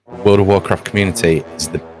World of Warcraft community is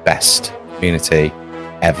the best community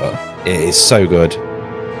ever. It is so good.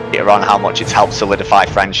 Around how much it's helped solidify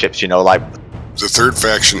friendships, like the third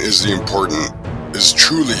faction is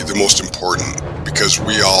truly the most important because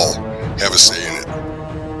we all have a say in it.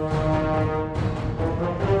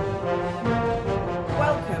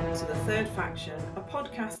 Welcome to The Third Faction, a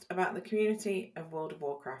podcast about the community of World of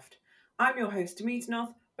Warcraft. I'm your host,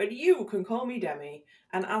 Demeternoth, but you can call me Demi.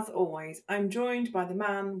 And as always, I'm joined by the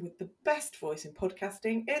man with the best voice in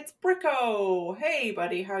podcasting. It's Bricko. Hey,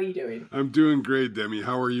 buddy, how are you doing? I'm doing great, Demi.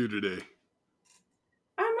 How are you today?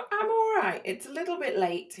 I'm all right. It's a little bit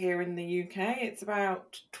late here in the UK. It's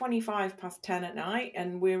about 25 past 10 at night,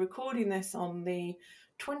 and we're recording this on the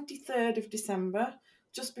 23rd of December,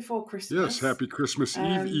 just before Christmas. Yes, happy Christmas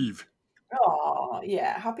Eve. Oh,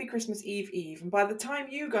 yeah, happy Christmas Eve. And by the time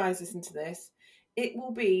you guys listen to this, it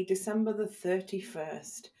will be December the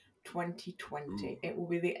 31st, 2020. Ooh. It will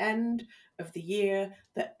be the end of the year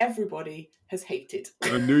that everybody has hated.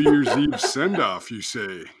 A New Year's Eve send-off, you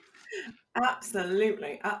say?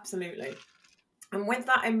 Absolutely. And with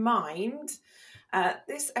that in mind,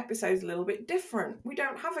 this episode's a little bit different. We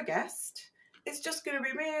don't have a guest. It's just going to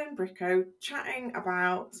be me and Bricko chatting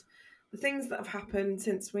about the things that have happened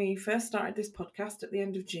since we first started this podcast at the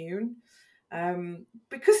end of June.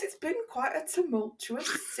 Because it's been quite a tumultuous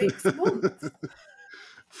 6 months.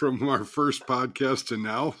 From our first podcast to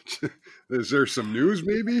now? Is there some news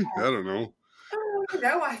maybe? I don't know. Oh,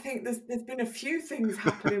 no, I think there's been a few things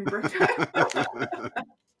happening, Bricko.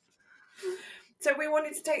 So we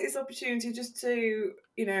wanted to take this opportunity just to,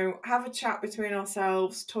 have a chat between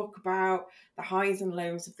ourselves, talk about the highs and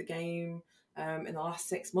lows of the game in the last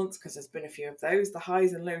 6 months, because there's been a few of those, the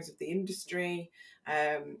highs and lows of the industry,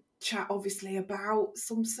 chat obviously about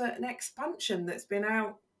some certain expansion that's been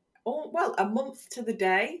out a month to the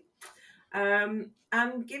day,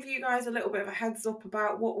 and give you guys a little bit of a heads up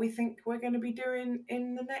about what we think we're going to be doing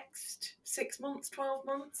in the next 6 months, 12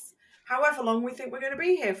 months, however long we think we're going to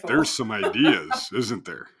be here for. There's some ideas, isn't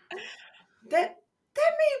there? There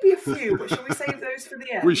may be a few, but shall we save those for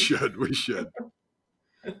the end? We should.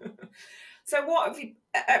 So what have you...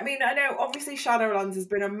 I know obviously Shadowlands has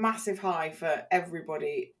been a massive high for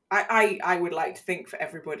everybody. I would like to think for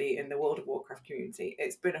everybody in the World of Warcraft community.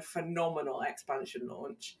 It's been a phenomenal expansion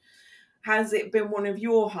launch. Has it been one of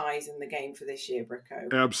your highs in the game for this year,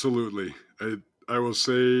 Bricko? Absolutely. I will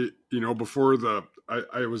say, before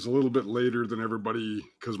I was a little bit later than everybody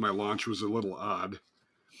because my launch was a little odd.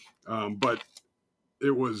 But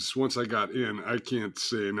it was, once I got in, I can't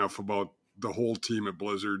say enough about the whole team at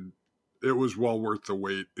Blizzard. It was well worth the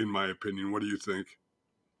wait, in my opinion. What do you think?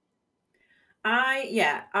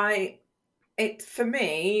 For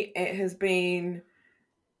me, it has been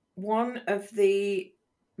one of the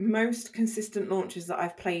most consistent launches that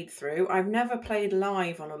I've played through. I've never played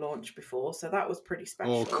live on a launch before, so that was pretty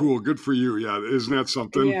special. Oh, cool. Good for you. Yeah. Isn't that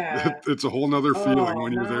something? Yeah. It's a whole nother feeling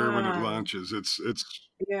when you're there when it launches. It's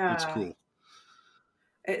cool.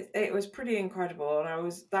 It was pretty incredible,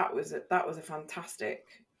 and that was a fantastic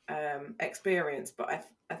experience. But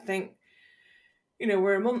I think,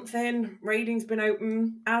 we're a month in, raiding's been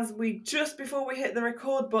open. As just before we hit the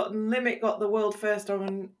record button, Limit got the world first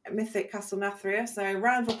on Mythic Castle Nathria, so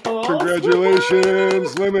round of applause.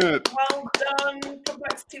 Congratulations, Limit. Well done,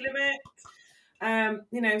 Complexity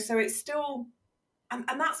Limit. So it's still, and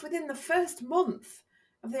that's within the first month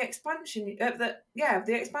of the expansion. The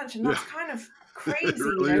expansion. That's kind of crazy.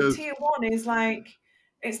 Really Tier 1 is like,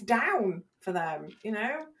 it's down for them, And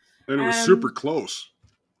it was super close.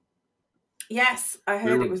 Yes, I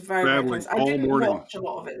heard it was very, very close. I didn't watch a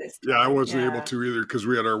lot of it this time. Yeah, I wasn't able to either because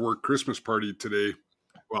we had our work Christmas party today.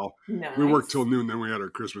 Well, nice. We worked till noon, then we had our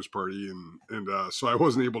Christmas party, and so I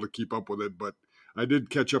wasn't able to keep up with it, but I did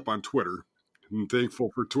catch up on Twitter. I'm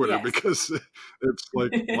thankful for Twitter because it's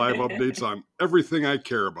like live updates on everything I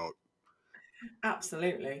care about.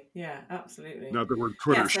 Absolutely. Yeah, absolutely. Not that we're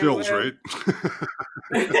Twitter stills, right?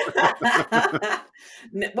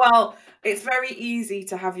 Well, it's very easy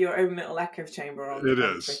to have your own little echo chamber on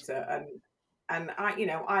Twitter. And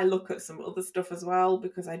I look at some other stuff as well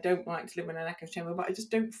because I don't like to live in an echo chamber, but I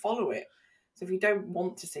just don't follow it. So if you don't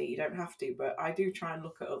want to see, you don't have to, but I do try and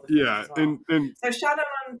look at other things as well. And so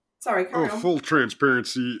Shadowlands, sorry, carry on. Full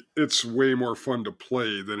transparency, it's way more fun to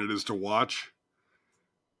play than it is to watch.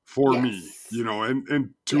 For me, and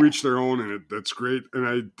to each their own, and that's great. And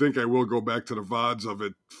I think I will go back to the VODs of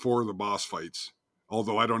it for the boss fights.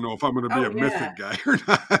 Although I don't know if I'm going to be a Mythic guy or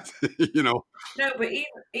not, No, but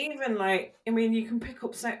even you can pick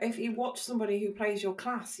up. So if you watch somebody who plays your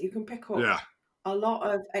class, you can pick up a lot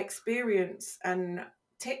of experience and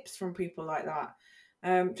tips from people like that.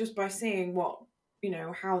 just by seeing what,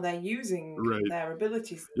 how they're using Right. their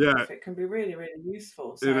abilities. Yeah. It can be really, really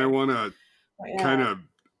useful. And I So, want to yeah. kind of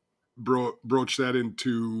broach that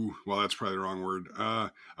into, well, that's probably the wrong word.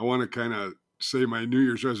 I want to kind of say my New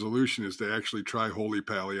Year's resolution is to actually try Holy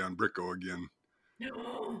Pally on Bricko again.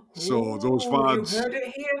 So those Ooh, VODs, you heard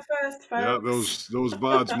it here first, folks. yeah, those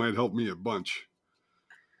VODs might help me a bunch.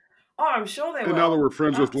 Oh, I'm sure they will. And now that we're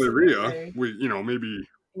friends with Absolutely. Leria, we, maybe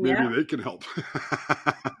Yeah. they can help.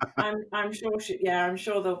 I'm sure I'm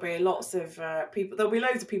sure there'll be lots of people. There'll be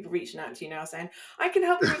loads of people reaching out to you now saying, "I can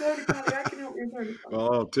help you with Holy Pally. I can help you with Holy Pally."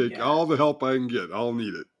 Well, I'll take all the help I can get. I'll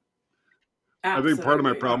need it. Absolutely, I think part of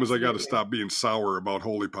my problem is I got to stop being sour about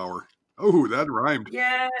Holy Power. Oh, that rhymed.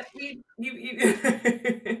 Yeah, you.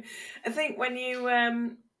 I think when you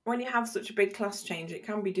have such a big class change, it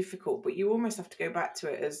can be difficult, but you almost have to go back to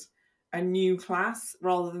it as a new class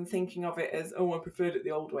rather than thinking of it as, oh, I preferred it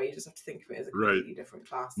the old way. You just have to think of it as a completely different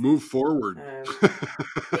class. Move forward.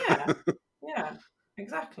 Yeah,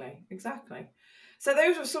 exactly. So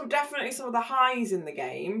those were definitely some of the highs in the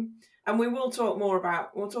game, and we'll talk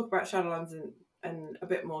about Shadowlands in a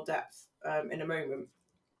bit more depth in a moment.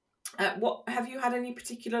 What have you had any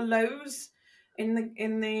particular lows in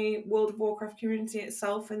the World of Warcraft community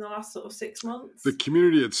itself in the last sort of 6 months? The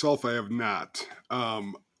community itself, I have not.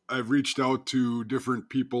 I've reached out to different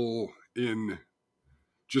people in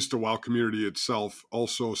just the WoW community itself,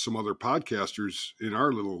 also some other podcasters in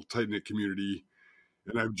our little tight-knit community,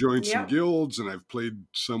 and I've joined some guilds and I've played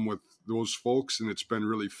some with those folks, and it's been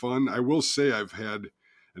really fun. I will say I've had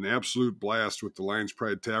an absolute blast with the Lions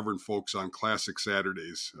Pride Tavern folks on Classic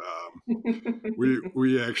Saturdays.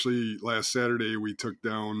 We actually, last Saturday, we took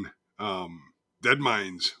down Dead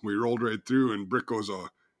Mines. We rolled right through, and Bricko's a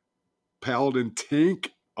paladin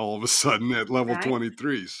tank all of a sudden at level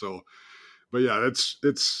 23. So, but yeah,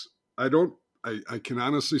 I can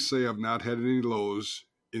honestly say I've not had any lows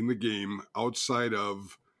in the game outside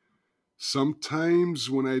of sometimes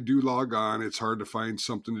when I do log on, it's hard to find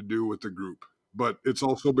something to do with the group. But it's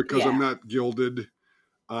also because I'm not gilded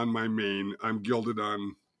on my main. I'm gilded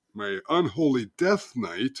on my Unholy Death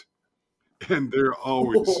Knight, and they're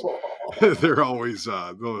always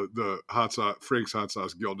the hot sauce, Frank's Hot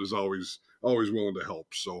Sauce Guild is always willing to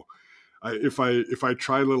help. So if I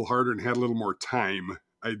try a little harder and had a little more time,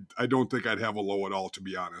 I don't think I'd have a low at all, to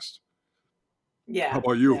be honest. Yeah. How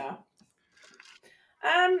about you? Yeah.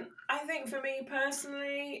 I think for me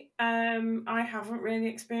personally, I haven't really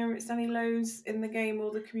experienced any lows in the game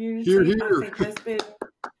or the community. Here. I think there's been.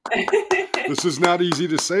 This is not easy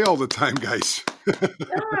to say all the time, guys. No.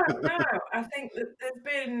 I think that there's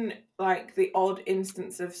been like the odd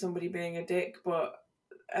instance of somebody being a dick,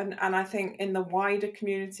 and I think in the wider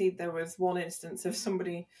community there was one instance of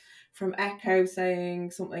somebody from Echo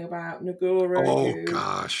saying something about Nagora. Oh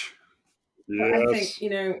gosh. Yes. I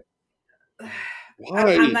think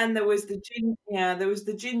Why? And then there was the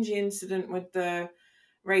Gingy incident with the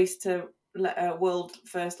race to world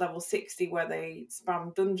first level 60 where they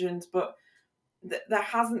spammed dungeons, but there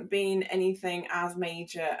hasn't been anything as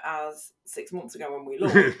major as 6 months ago when we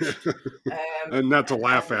launched. And not to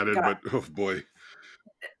laugh at it, but oh boy.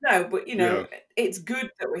 No, but it's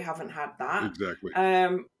good that we haven't had that. Exactly.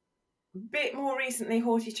 Bit more recently,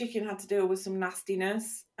 Haughty Chicken had to deal with some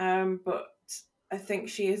nastiness, but I think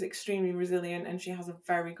she is extremely resilient and she has a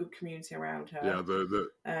very good community around her. Yeah,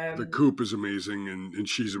 the coop is amazing and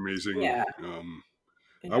she's amazing. Yeah.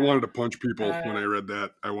 I wanted to punch people when I read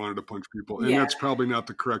that. I wanted to punch people. And that's probably not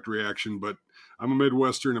the correct reaction, but I'm a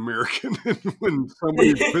Midwestern American. And when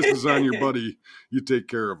somebody pisses on your buddy, you take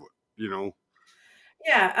care of it,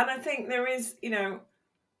 Yeah, and I think there is,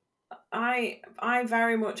 I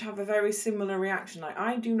very much have a very similar reaction. Like,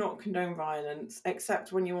 I do not condone violence,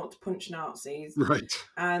 except when you want to punch Nazis. Right.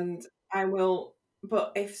 And I will,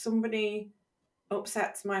 but if somebody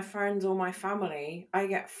upsets my friends or my family, I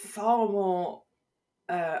get far more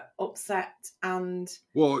upset and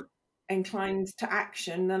inclined to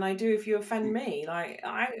action than I do if you offend me. Like,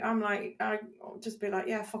 I'll just be like,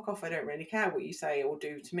 yeah, fuck off. I don't really care what you say or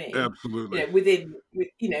do to me. Absolutely.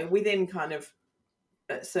 Within kind of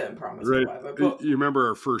certain parameters, right? Or whatever. But, you remember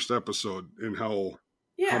our first episode and how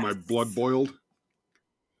my blood boiled?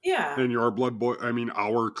 Yeah. And your blood boiled. I mean,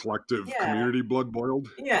 our collective community blood boiled.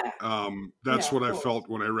 Yeah. That's what I felt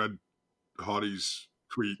when I read Haughty's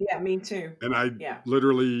tweet. Yeah, me too. And I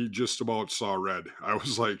literally just about saw red. I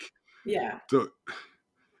was like,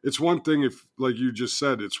 it's one thing if, like you just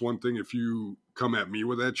said, it's one thing if you come at me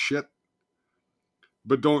with that shit.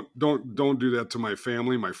 But don't do that to my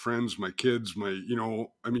family, my friends, my kids, no,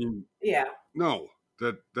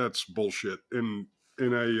 that's bullshit. And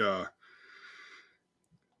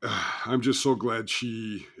I'm just so glad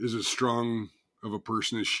she is as strong of a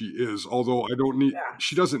person as she is. Although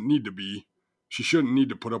she doesn't need to be. She shouldn't need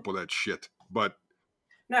to put up with that shit. But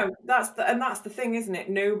no, that's the thing, isn't it?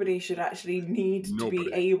 Nobody should actually need to be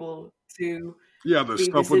able to. Yeah, the be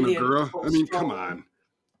stuff with resilient Nagura. or I mean, strong. come on.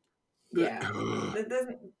 Yeah,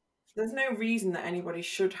 there's no reason that anybody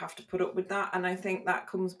should have to put up with that, and I think that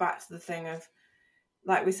comes back to the thing of,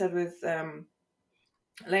 like we said with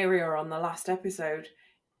Laria on the last episode,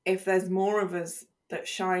 if there's more of us that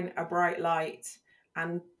shine a bright light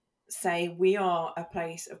and say we are a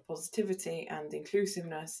place of positivity and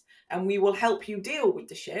inclusiveness, and we will help you deal with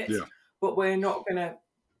the shit, but we're not going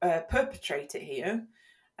to perpetrate it here,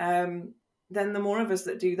 then the more of us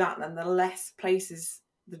that do that, then the less places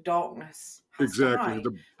the darkness has to hide.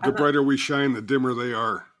 The brighter we shine, the dimmer they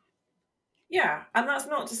are. Yeah, and that's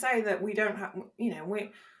not to say that we don't have,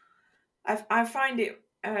 I find it,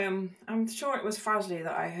 I'm sure it was Frasley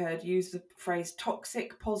that I heard use the phrase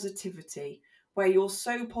toxic positivity, where you're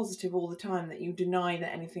so positive all the time that you deny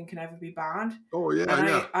that anything can ever be bad. Oh,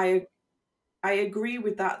 yeah, and I agree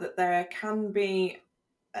with that there can be,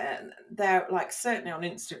 there, like, certainly on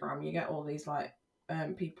Instagram, you get all these, like,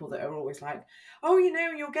 people that are always like, oh,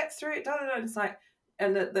 you'll get through it, It's like,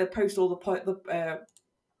 and they post all the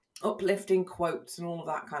uplifting quotes and all of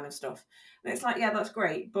that kind of stuff. And it's like, yeah, that's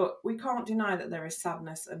great, but we can't deny that there is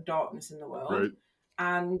sadness and darkness in the world. Right.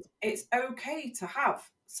 And it's okay to have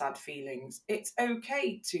sad feelings. It's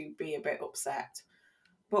okay to be a bit upset.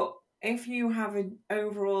 But if you have an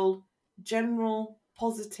overall general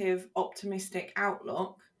positive, optimistic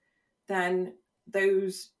outlook, then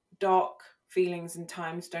those dark feelings and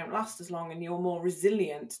times don't last as long, and you're more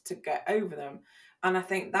resilient to get over them. And I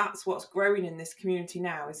think that's what's growing in this community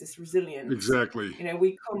now, is this resilience. Exactly.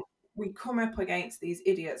 We come up against these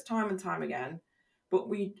idiots time and time again, but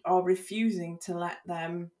we are refusing to let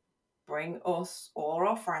them bring us or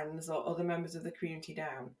our friends or other members of the community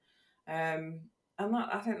down. And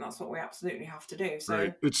I think that's what we absolutely have to do. So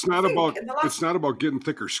right. It's not about getting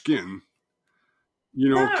thicker skin.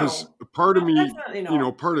 Because part of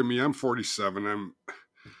me, I'm 47.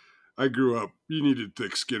 I grew up, you needed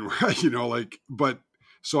thick skin, right? But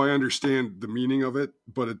so I understand the meaning of it,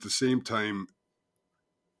 but at the same time,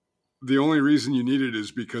 the only reason you need it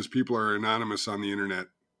is because people are anonymous on the internet.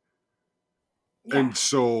 Yeah. And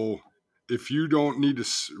so if you don't need to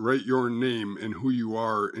write your name and who you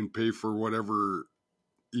are and pay for whatever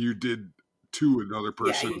you did to another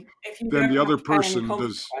person, then the other person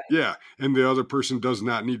does. Yeah. And the other person does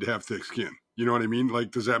not need to have thick skin. You know what I mean? Like,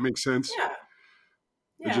 does that make sense? Yeah.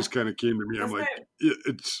 It just kind of came to me. I'm like,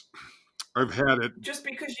 I've had it just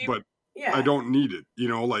because but I don't need it,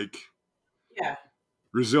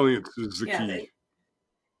 resilience is the key.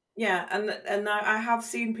 Yeah. And I have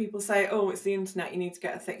seen people say, oh, it's the internet, you need to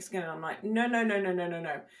get a thick skin. And I'm like,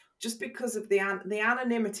 no. Just because of the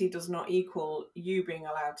anonymity does not equal you being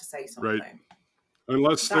allowed to say something. Right.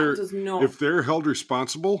 Unless if they're held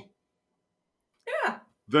responsible. Yeah.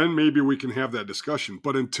 Then maybe we can have that discussion.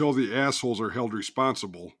 But until the assholes are held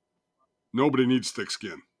responsible, nobody needs thick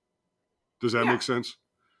skin. Does that make sense?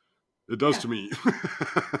 It does to me.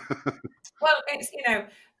 Well, it's,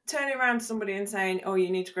 turning around to somebody and saying, oh, you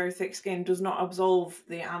need to grow thick skin does not absolve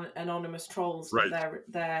the anonymous trolls of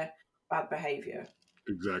their bad behaviour.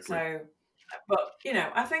 Exactly. So, but,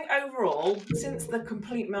 I think overall, since the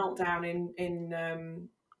complete meltdown in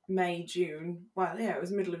May, June, well, yeah, it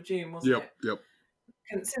was middle of June, wasn't it? Yep.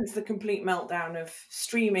 And since the complete meltdown of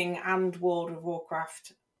streaming and World of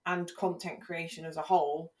Warcraft and content creation as a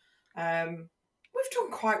whole, we've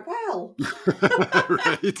done quite well.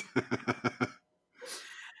 Right.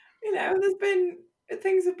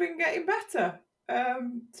 Things have been getting better.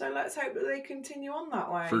 So let's hope that they continue on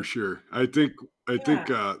that way. For sure. I think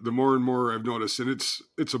the more and more I've noticed, and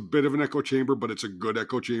it's a bit of an echo chamber, but it's a good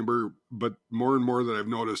echo chamber. But more and more that I've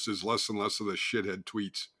noticed is less and less of the shithead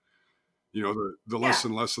tweets. The less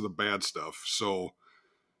and less of the bad stuff. So,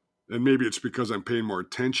 and maybe it's because I'm paying more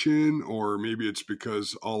attention, or maybe it's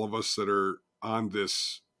because all of us that are on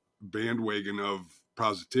this bandwagon of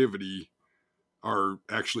positivity are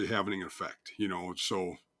actually having an effect,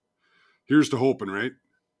 so here's to hoping, right?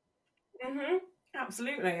 Mm-hmm.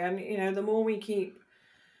 Absolutely. And, the more we keep,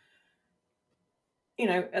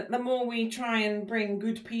 the more we try and bring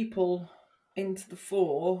good people into the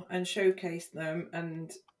fore and showcase them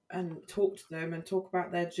and talk to them and talk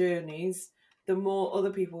about their journeys, the more other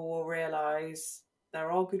people will realise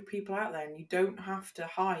there are good people out there, and you don't have to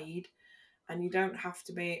hide and you don't have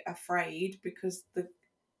to be afraid, because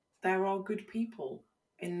there are good people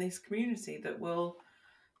in this community that will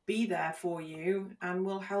be there for you and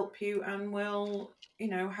will help you and will,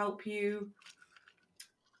 help you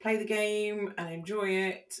play the game and enjoy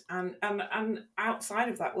it, and outside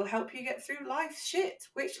of that will help you get through life's shit,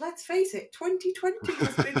 which, let's face it, 2020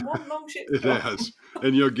 has been one long shit It storm. has.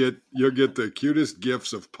 And you'll get the cutest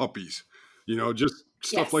gifts of puppies, just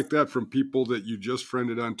stuff Yes. like that from people that you just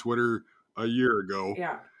friended on Twitter a year ago.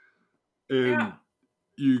 Yeah. And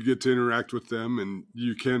you get to interact with them, and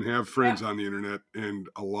you can have friends on the internet, and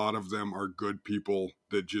a lot of them are good people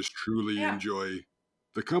that just truly enjoy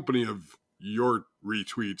the company of your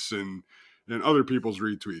retweets and other people's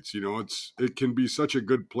retweets. It can be such a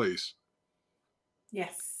good place.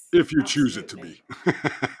 Yes. If you choose it to be.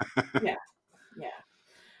 Yeah.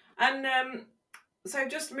 And so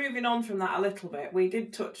just moving on from that a little bit,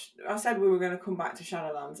 I said we were going to come back to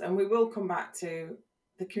Shadowlands, and we will come back to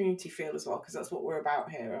the community feel as well, because that's what we're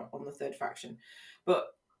about here on the Third Faction. But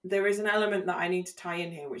there is an element that I need to tie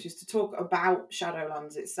in here, which is to talk about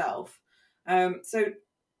Shadowlands itself. So,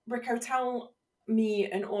 Rico, tell me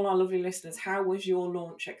and all our lovely listeners, how was your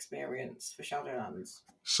launch experience for Shadowlands?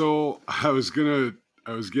 So I was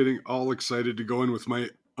getting all excited to go in with my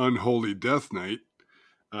Unholy Death Knight.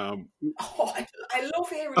 I love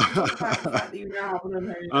hearing you talk about the fact that you now have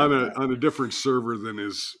an Unholy on a different server than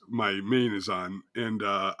my main is on, and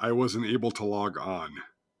I wasn't able to log on.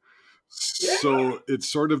 So it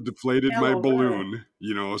sort of deflated my balloon,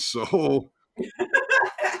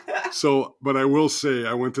 so, but I will say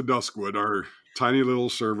I went to Duskwood, our tiny little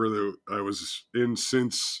server that I was in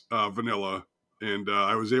since vanilla, and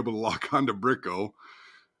I was able to log on to Bricko.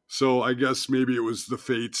 So I guess maybe it was the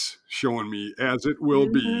fates showing me, as it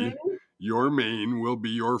will be, your main will be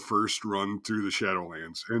your first run through the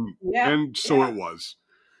Shadowlands. And so it was.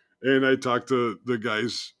 And I talked to the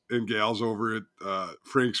guys and gals over at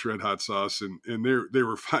Frank's Red Hot Sauce, and they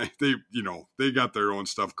were fine. They got their own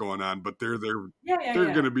stuff going on, but they're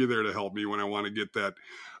going to be there to help me when I want to get that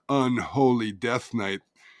Unholy Death Knight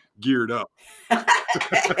geared up.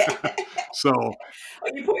 So are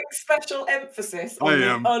you putting special emphasis on I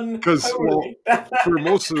am, because for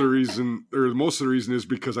most of the reason is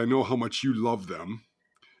because I know how much you love them,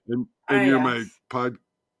 and you're my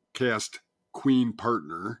podcast queen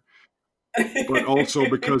partner, but also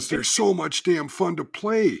because they're so much damn fun to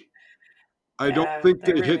play. I don't think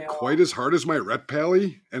they hit quite as hard as my Ret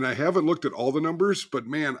Pally, and I haven't looked at all the numbers, but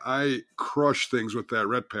man, I crush things with that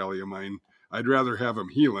Ret Pally of mine. I'd rather have him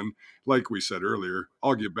healing, like we said earlier.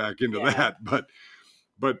 I'll get back into that, but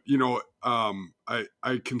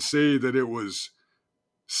I can say that it was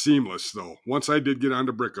seamless though. Once I did get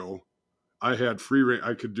onto Bricko, I had free reign.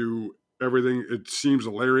 I could do everything. It seems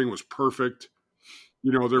the layering was perfect.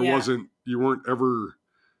 You weren't ever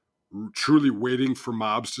truly waiting for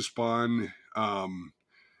mobs to spawn.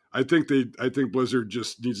 I think Blizzard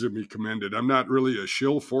just needs to be commended. I'm not really a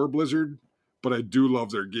shill for Blizzard, but I do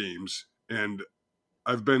love their games. And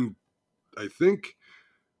I've been, I think,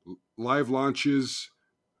 live launches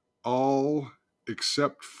all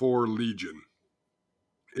except for Legion.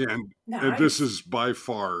 And this is by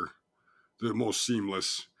far the most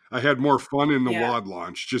seamless. I had more fun in the WoD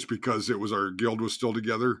launch just because our guild was still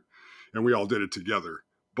together and we all did it together.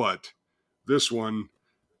 But this one,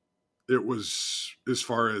 it was, as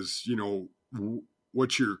far as,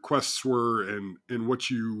 what your quests were and what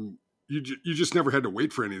you just never had to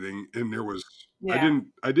wait for anything. And there was, I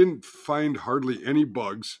didn't find hardly any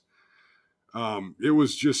bugs. It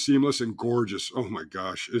was just seamless and gorgeous. Oh my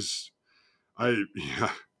gosh.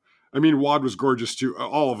 I mean, WoD was gorgeous too.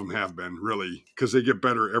 All of them have been, really, because they get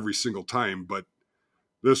better every single time. But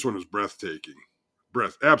this one was breathtaking.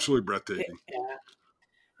 Absolutely breathtaking.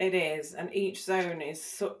 It is. And each zone is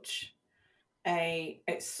such an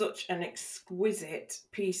exquisite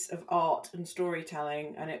piece of art and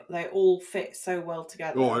storytelling, and they all fit so well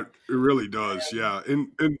together. Oh, it really does, yeah. And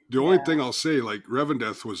the only thing I'll say, like,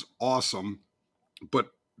 Revendreth was awesome,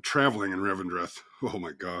 but traveling in Revendreth, oh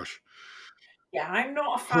my gosh. Yeah, I'm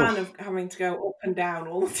not a fan of having to go up and down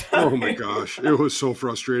all the time. Oh my gosh, it was so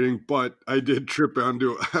frustrating. But I did trip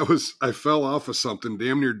onto it. I fell off of something,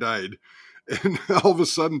 damn near died. And all of a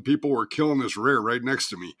sudden, people were killing this rare right next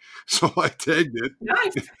to me. So I tagged it.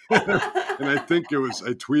 Nice. And I think I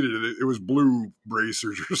tweeted it. It was Blue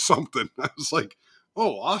Bracers or something. I was like,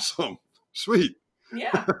 oh, awesome. Sweet.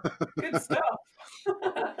 Yeah, good stuff.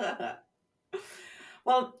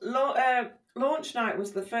 Well, launch night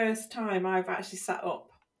was the first time I've actually sat up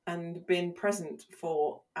and been present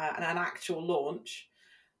for an actual launch.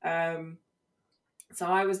 So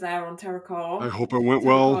I was there on Terracore. I hope it went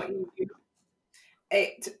well.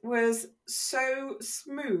 it was so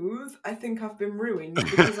smooth. I think I've been ruined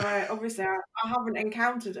because I haven't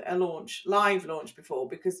encountered a live launch before,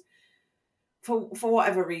 because for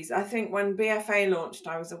whatever reason, I think when BFA launched,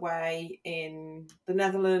 I was away in the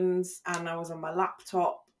Netherlands and I was on my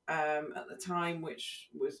laptop at the time, which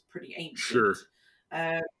was pretty ancient. Sure.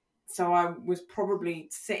 So I was probably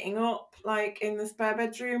sitting up like in the spare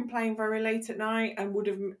bedroom playing very late at night, and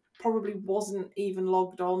probably wasn't even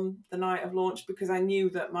logged on the night of launch, because I knew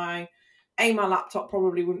that my laptop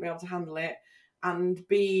probably wouldn't be able to handle it, and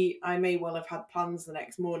B, I may well have had plans the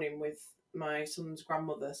next morning with my son's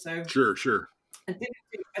grandmother. So Sure.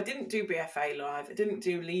 I didn't do BFA live. I didn't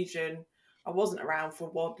do Legion. I wasn't around for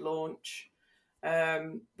WOD launch.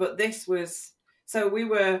 But this was, so we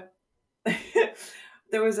were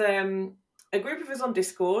there was a group of us on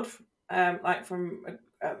Discord, like from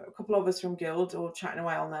a couple of us from Guild, all chatting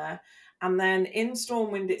away on there. And then in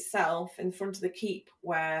Stormwind itself, in front of the keep,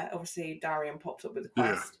 where obviously Darian popped up with the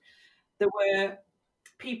quest, there were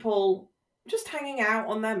people just hanging out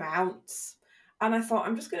on their mounts. And I thought,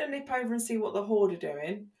 I'm just going to nip over and see what the Horde are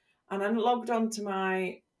doing. And I logged on to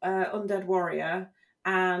my Undead Warrior,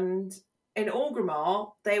 and in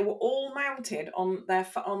Orgrimmar, they were all mounted on I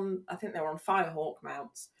think they were on Firehawk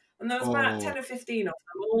mounts. And there was about 10 or 15 of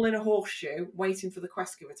them, all in a horseshoe, waiting for the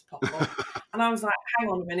quest giver to pop up. And I was like, hang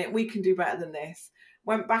on a minute, we can do better than this.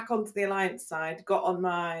 Went back onto the Alliance side, got on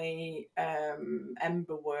my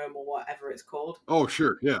Ember Worm or whatever it's called. Oh,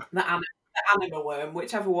 sure, yeah. The Anima Worm,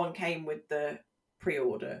 whichever one came with the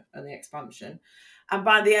pre-order and the expansion. And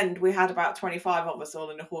by the end, we had about 25 of us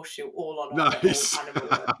all in a horseshoe, all on our nice.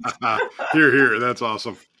 Anima Worm. Here, that's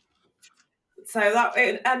awesome. So that,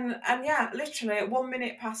 and yeah, literally at 1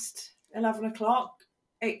 minute past 11 o'clock,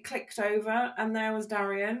 it clicked over and there was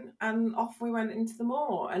Darian, and off we went into the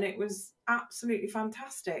Maw, and it was absolutely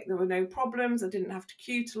fantastic. There were no problems. I didn't have to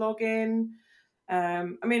queue to log in. I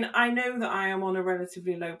mean, I know that I am on a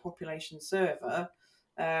relatively low population server.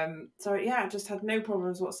 So yeah, I just had no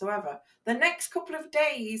problems whatsoever. The next couple of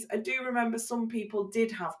days, I do remember some people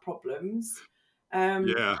did have problems.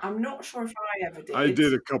 Yeah. I'm not sure if I ever did. I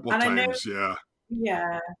did a couple times, yeah.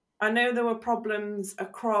 Yeah. I know there were problems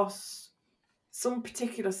across some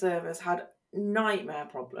particular servers, had nightmare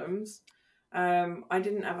problems. I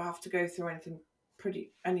didn't ever have to go through anything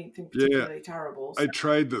particularly terrible. So. I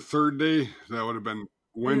tried the third day, that would have been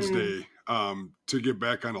Wednesday, to get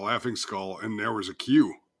back on a Laughing Skull, and there was a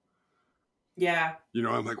queue. Yeah. You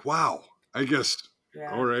know, I'm like, wow, I guess,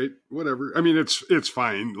 all right, whatever. I mean, it's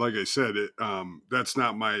fine. Like I said, that's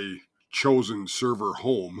not my chosen server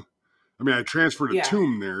home. I mean, I transferred a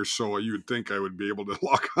tomb there, so you would think I would be able to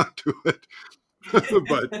log onto it.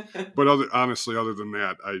 but honestly, other than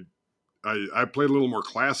that, I played a little more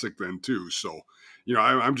classic then too. So, you know,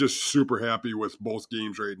 I'm just super happy with both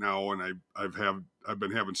games right now, and I've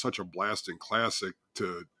been having such a blast in classic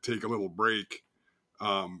to take a little break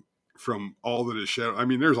from all that is Shadow. I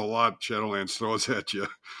mean, there's a lot Shadowlands throws at you.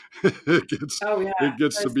 It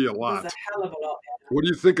gets to be a lot. There's a hell of a lot. What do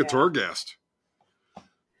you think of Torghast?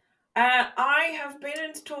 I have been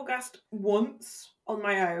into Torghast once on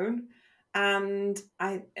my own, and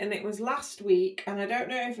it was last week, and I don't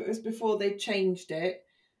know if it was before they changed it,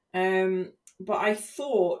 but I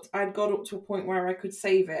thought I'd got up to a point where I could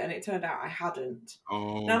save it, and it turned out I hadn't.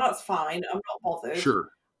 Oh, now that's fine. I'm not bothered. Sure.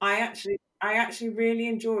 I actually really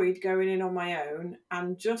enjoyed going in on my own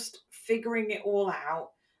and just figuring it all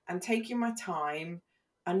out and taking my time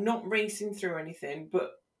and not racing through anything,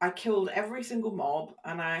 but I killed every single mob,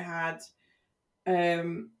 and I had,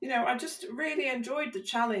 I just really enjoyed the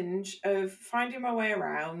challenge of finding my way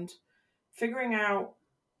around, figuring out,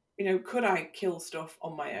 could I kill stuff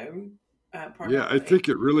on my own? Yeah, I think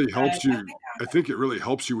it really helps you. I think it really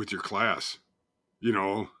helps you with your class,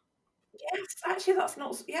 Yes, actually, that's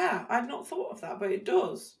not. Yeah, I'd not thought of that, but it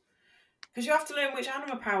does, because you have to learn which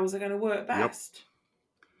anima powers are going to work best. Yep.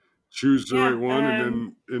 Choose the right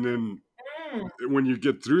one, and then when you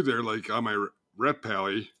get through there, like on my Ret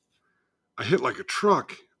Pally, I hit like a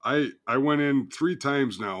truck. I went in 3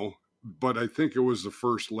 times now, but I think it was the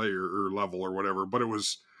first layer or level or whatever. But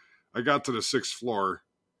I got to the 6th floor,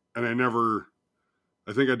 and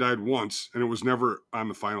I think I died once, and it was never on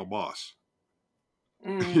the final boss.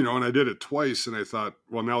 And I did it twice, and I thought,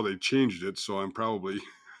 well, now they changed it, so I'm probably,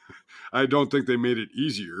 I don't think they made it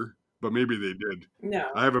easier, but maybe they did. No.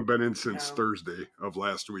 I haven't been in since Thursday of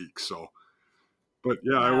last week, so. But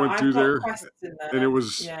yeah, I went through there, and it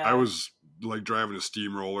was, I was like driving a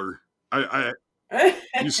steamroller.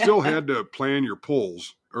 You still had to plan your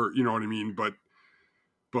pulls, or you know what I mean? But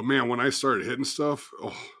man, when I started hitting stuff,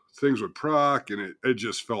 things would proc, and it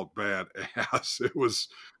just felt bad ass. It was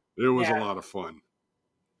a lot of fun.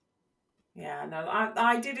 Yeah, no,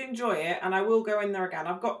 I did enjoy it, and I will go in there again.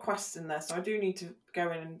 I've got quests in there, so I do need to go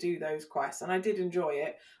in and do those quests, and I did enjoy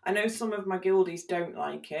it. I know some of my guildies don't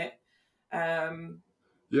like it.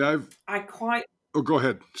 Yeah, I quite... Oh, go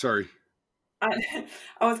ahead. Sorry. I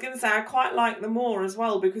was going to say, I quite like the Maw as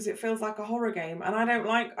well, because it feels like a horror game, and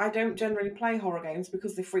I don't generally play horror games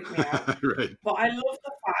because they freak me out. Right. But I love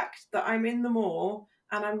the fact that I'm in the Maw,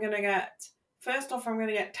 and I'm going to get... First off, I'm going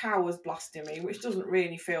to get towers blasting me, which doesn't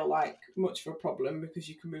really feel like much of a problem because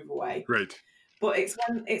you can move away. Right. But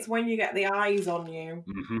it's when you get the eyes on you,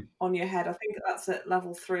 Mm-hmm. on your head. I think that's at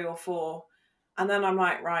level 3 or 4. And then I'm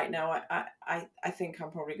like, right, no, I think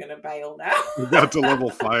I'm probably going to bail now. We got to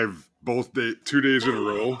level 5 2 days in a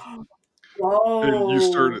row. Whoa. And you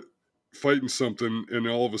start fighting something, and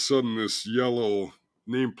all of a sudden this yellow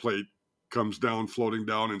nameplate comes down, floating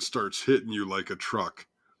down, and starts hitting you like a truck.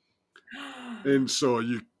 And so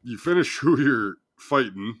you finish who you're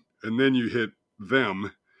fighting, and then you hit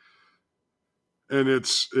them, and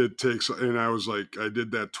and I was like, I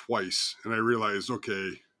did that twice, and I realized,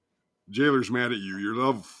 okay, Jailer's mad at you. You're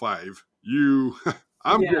level 5.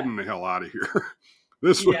 I'm getting the hell out of here.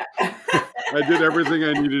 This one, I did everything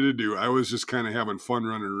I needed to do. I was just kind of having fun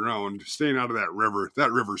running around, staying out of that river.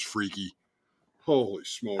 That river's freaky. Holy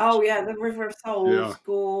smokes! Oh yeah, the River of Souls. Yeah.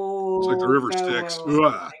 It's like the River Styx.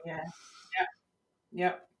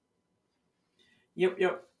 Yep.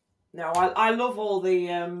 No, I love all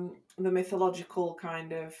the mythological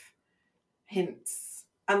kind of hints,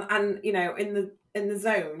 and you know, in the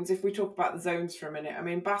zones. If we talk about the zones for a minute, I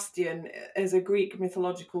mean, Bastion, as a Greek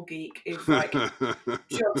mythological geek, is like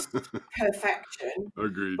just perfection.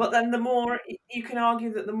 Agreed. But then the Maw, you can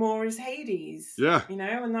argue that the Maw is Hades. Yeah. You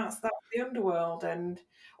know, and that's the underworld. And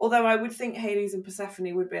although I would think Hades and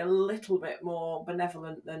Persephone would be a little bit more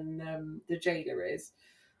benevolent than the Jailer is.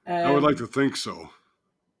 I would like to think so.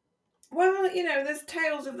 Well, you know, there's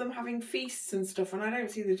tales of them having feasts and stuff, and I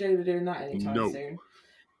don't see the Jailer doing that anytime soon.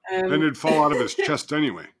 And it'd fall out of his chest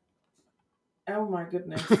anyway. Oh my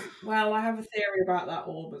goodness. Well, I have a theory about that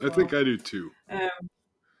orb as well. I think I do too.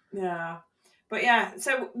 Yeah. But yeah,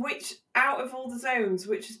 so which, out of all the zones,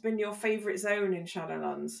 which has been your favourite zone in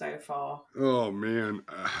Shadowlands so far? Oh, man.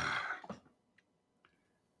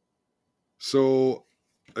 So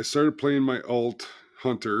I started playing my alt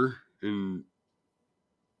Hunter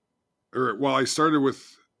I started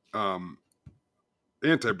with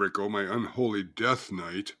Anti-Bricko, my unholy death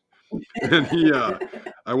knight, and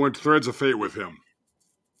I went Threads of Fate with him.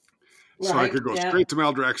 So I could go straight to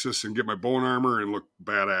Maldraxxus and get my bone armor and look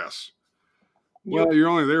badass. Yep. Well, you're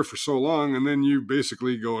only there for so long, and then you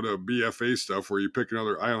basically go to BFA stuff where you pick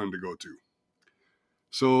another island to go to.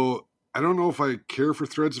 So I don't know if I care for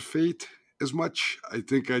Threads of Fate as much. I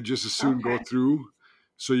think I just as soon go through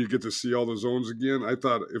so you get to see all the zones again. I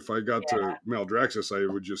thought if I got to Maldraxxus, I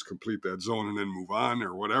would just complete that zone and then move on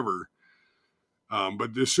or whatever.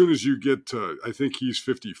 But as soon as you get to, I think he's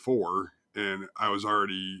 54, and I was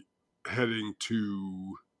already heading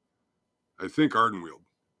to, I think, Ardenweald.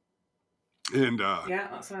 And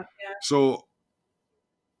so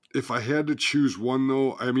if I had to choose one,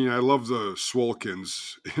 though, I mean, I love the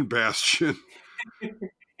Swolkins in Bastion.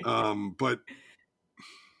 But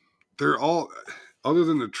they're all, other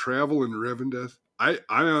than the travel and Revendeth, I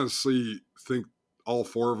honestly think all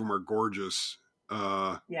 4 of them are gorgeous.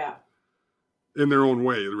 In their own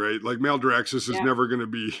way, right? Like Maldraxxus is never going to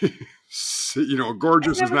be,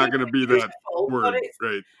 gorgeous is not going to be that word,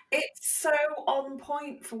 right? It's so on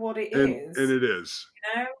point for what it is. And it is.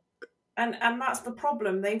 You know? And that's the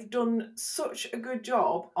problem. They've done such a good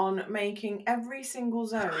job on making every single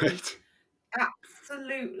zone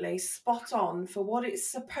absolutely spot on for what it's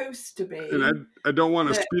supposed to be. And I don't want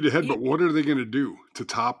to speed ahead, but what are they going to do to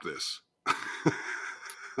top this?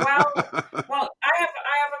 Well, I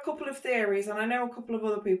have a couple of theories, and I know a couple of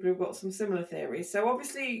other people who've got some similar theories. So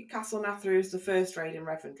obviously, Castle Nathra is the first raid in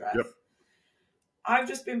Revendreth. Yep. I've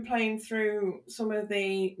just been playing through some of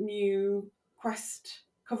the new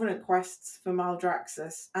Covenant quests for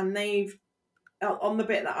Maldraxxus, and they've, on the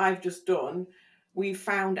bit that I've just done, we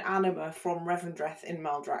found Anima from Revendreth in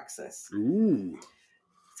Maldraxxus. Ooh.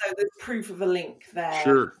 So there's proof of a link there.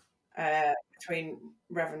 Sure. Between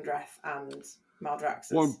Revendreth and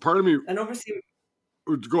Maldraxxus. Well, part of me, and obviously,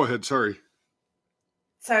 go ahead. Sorry.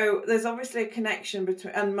 So there's obviously a connection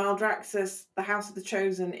between, and Maldraxxus, the House of the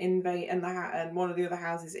Chosen invade, and one of the other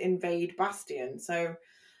houses invade Bastion. So,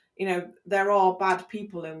 there are bad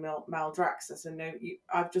people in Maldraxxus, and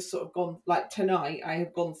I've just sort of gone, like tonight, I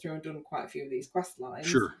have gone through and done quite a few of these quest lines.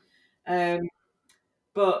 Sure.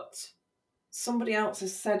 but somebody else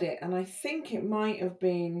has said it, and I think it might have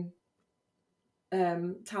been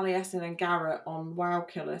Taliesin and Garrett on WoW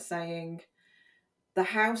Killer saying the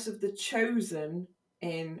House of the Chosen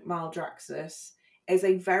in Maldraxxus is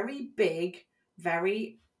a very big,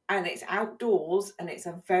 and it's outdoors, and it's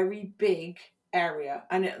a very big area.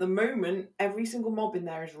 And at the moment, every single mob in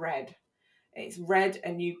there is red. It's red,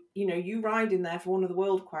 and you ride in there for one of the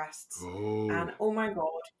world quests, and oh my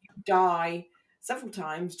god, you die several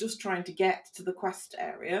times just trying to get to the quest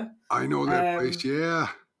area. I know that place, yeah.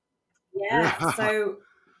 So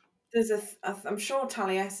there's I'm sure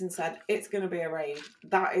Taliesin said it's going to be a raid.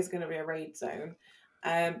 That is going to be a raid zone,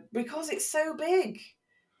 because it's so big.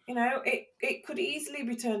 It could easily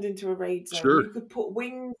be turned into a raid zone. Sure. You could put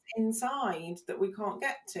wings inside that we can't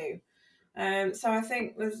get to. So I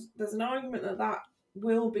think there's an argument that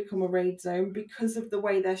will become a raid zone because of the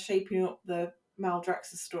way they're shaping up the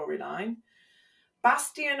Maldraxxus storyline.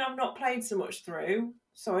 Bastion I've not played so much through,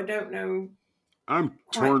 so I don't know. I'm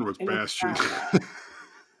torn with Bastion.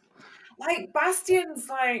 Like, Bastion's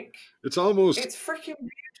like... It's freaking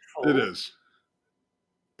beautiful. It is.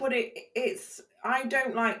 But it's... I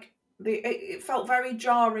don't like... It felt very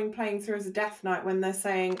jarring playing through as a Death Knight when they're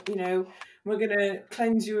saying, we're going to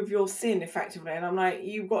cleanse you of your sin, effectively. And I'm like,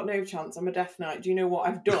 you've got no chance. I'm a Death Knight. Do you know what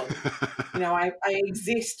I've done? I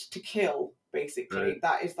exist to kill, basically. Right.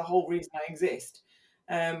 That is the whole reason I exist.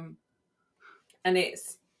 And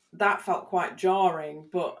that felt quite jarring,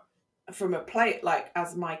 but from a play, like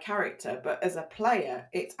as my character, but as a player,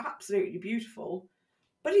 it's absolutely beautiful.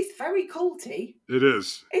 But it's very culty. It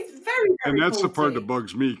is. It's very, very And that's culty. the part that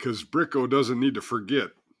bugs me, because Bricko doesn't need to forget.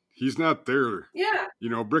 He's not there. Yeah.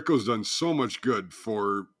 Bricko's done so much good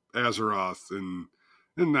for Azeroth, and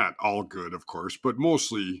not all good, of course, but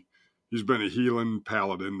mostly he's been a healing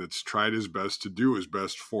paladin that's tried his best to do his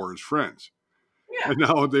best for his friends. Yeah. And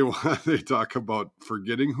now they talk about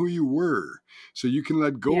forgetting who you were so you can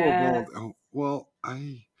let go of all. Well,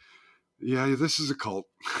 this is a cult.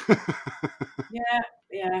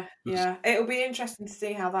 Yeah. It'll be interesting to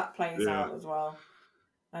see how that plays out as well.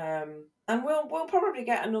 And we'll probably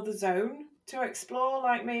get another zone to explore,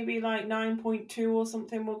 like maybe like 9.2 or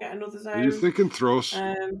something. We'll get another zone. Are you thinking Thros?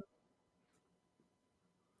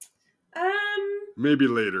 Maybe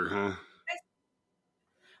later, huh?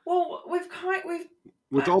 Well,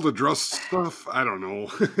 with all the Druss stuff, I don't know.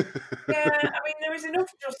 Yeah, I mean, there is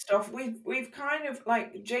enough Druss stuff. We've kind of,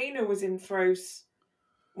 like, Jaina was in Thros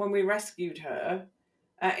when we rescued her.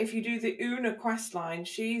 If you do the Una questline,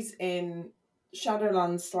 she's in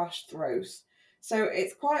Shadowlands/Thros. So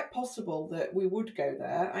it's quite possible that we would go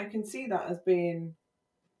there. I can see that as being,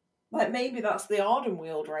 like, maybe that's the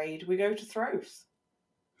Ardenweald raid. We go to Thros.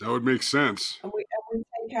 That would make sense. And we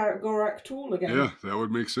take out Gorak Tool again. Yeah, that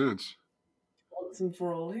would make sense. Once and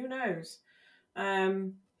for all, who knows?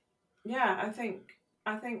 I think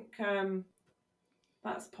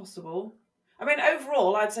that's possible. I mean,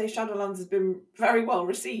 overall, I'd say Shadowlands has been very well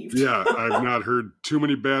received. Yeah, I've not heard too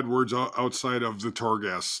many bad words outside of the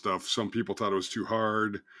Torghast stuff. Some people thought it was too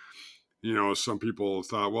hard. Some people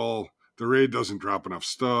thought, well, the raid doesn't drop enough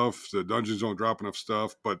stuff. The dungeons don't drop enough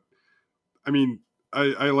stuff. But, I mean,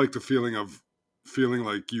 I like the feeling of feeling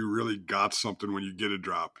like you really got something when you get a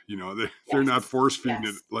drop. They're not force feeding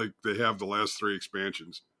it like they have the last 3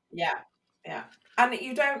 expansions. Yeah. And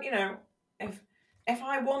you don't, if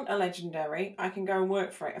I want a legendary, I can go and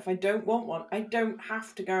work for it. If I don't want one, I don't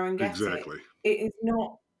have to go and get it. It is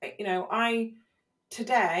not,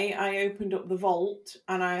 today I opened up the vault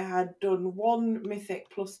and I had done 1 mythic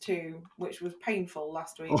 +2, which was painful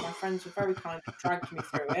last week. My friends were very kind and dragged me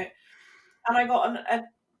through it. And I got a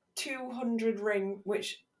 200 ring,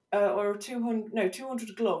 or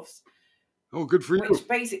 200 gloves. Oh, good for you. Which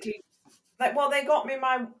basically, they got me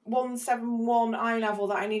my 171 eye level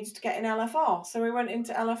that I needed to get in LFR. So we went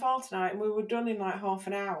into LFR tonight and we were done in like half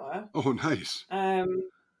an hour. Oh, nice. And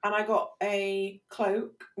I got a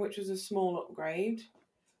cloak, which was a small upgrade.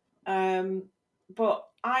 But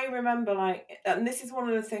I remember, and this is one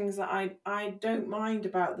of the things that I don't mind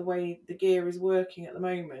about the way the gear is working at the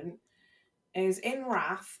moment, is in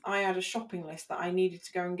Wrath, I had a shopping list that I needed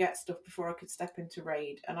to go and get stuff before I could step into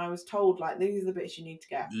raid. And I was told, these are the bits you need to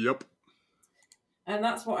get. Yep. And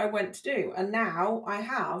that's what I went to do. And now I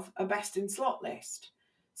have a best in slot list.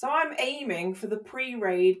 So I'm aiming for the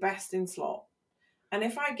pre-raid best in slot. And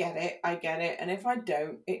if I get it, I get it. And if I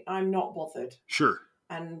don't, I'm not bothered. Sure.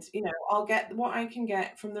 And, I'll get what I can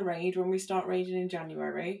get from the raid when we start raiding in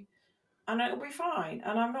January. And it'll be fine.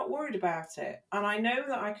 And I'm not worried about it. And I know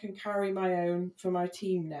that I can carry my own for my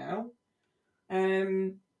team now.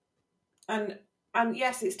 And and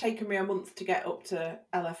yes, it's taken me a month to get up to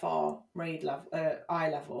LFR raid level, eye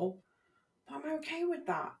level. But I'm okay with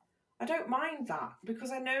that. I don't mind that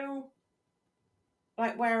because I know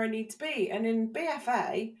like where I need to be. And in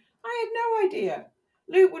BFA, I had no idea.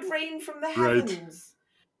 Loot would rain from the Right. heavens.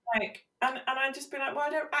 Like, and I'd just be like, well, I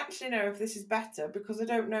don't actually know if this is better because I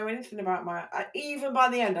don't know anything about even by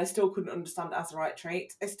the end, I still couldn't understand Azerite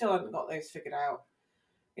traits. I still hadn't got those figured out,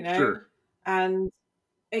 you know? Sure. And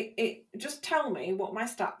it just tell me what my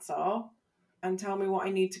stats are and tell me what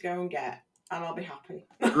I need to go and get, and I'll be happy.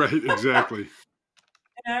 Right, exactly.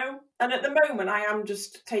 You know, and at the moment I am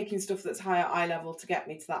just taking stuff that's higher eye level to get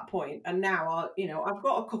me to that point. And now I've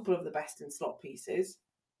got a couple of the best in slot pieces,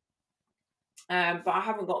 but I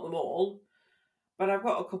haven't got them all. But I've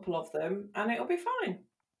got a couple of them, and it'll be fine.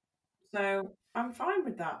 So I'm fine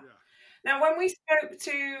with that. Yeah. Now, when we spoke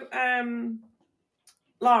to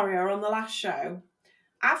Laria on the last show,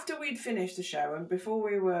 after we'd finished the show and before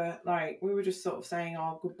we were just sort of saying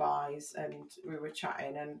our goodbyes and we were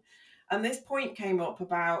chatting, and this point came up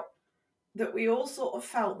about that we all sort of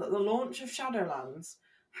felt that the launch of Shadowlands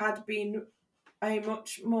had been a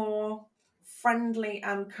much more friendly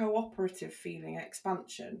and cooperative feeling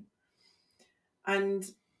expansion. And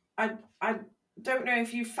I don't know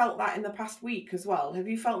if you felt that in the past week as well. Have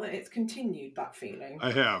you felt that it's continued, that feeling?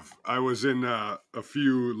 I have. I was in a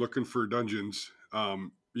few looking for dungeons,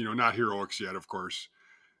 not heroics yet, of course.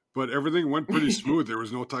 But everything went pretty smooth. There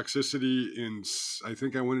was no toxicity in, I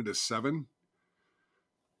think I went into 7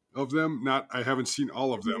 of them. I haven't seen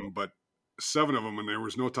all of them, but 7 of them, and there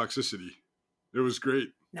was no toxicity. It was great.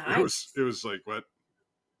 Nice. It was like, what?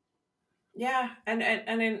 Yeah, and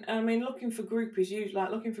looking for group is usually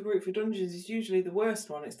like looking for group for dungeons is usually the worst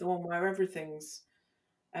one. It's the one where everything's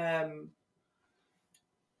a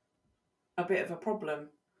bit of a problem.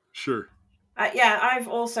 Sure. Yeah, I've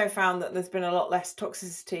also found that there's been a lot less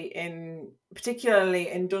toxicity particularly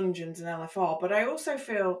in dungeons and LFR. But I also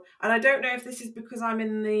feel, and I don't know if this is because I'm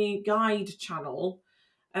in the guide channel,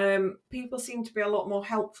 people seem to be a lot more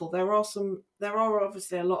helpful. There are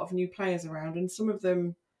obviously a lot of new players around, and some of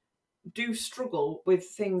them do struggle with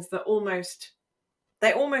things that almost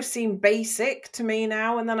seem basic to me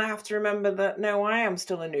now, and then I have to remember that no, I am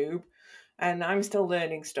still a noob and I'm still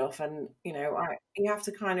learning stuff, and you have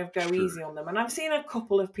to kind of go easy on them. And I've seen a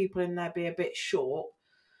couple of people in there be a bit short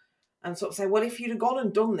and sort of say, well, if you'd have gone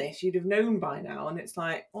and done this, you'd have known by now. And it's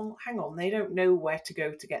like, well, hang on, they don't know where to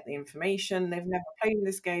go to get the information. They've never played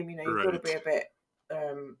this game. You've got to be a bit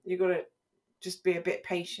you've got to just be a bit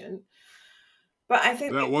patient. But I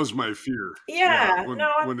think that was my fear. Yeah,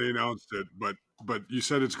 when they announced it, but you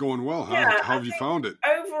said it's going well, huh? Yeah, How have you found it?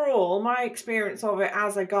 Overall, my experience of it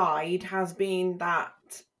as a guide has been that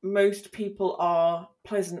most people are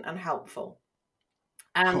pleasant and helpful.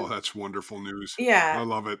 Oh, that's wonderful news. Yeah, I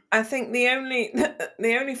love it. I think the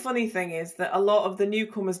only funny thing is that a lot of the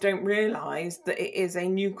newcomers don't realise that it is a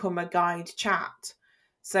newcomer guide chat.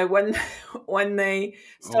 So when they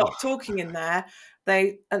start talking in there,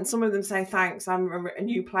 and some of them say, thanks, I'm a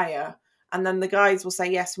new player. And then the guides will say,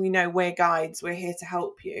 yes, we know, we're guides. We're here to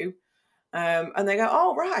help you. And they go,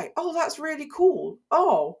 oh, right. Oh, that's really cool.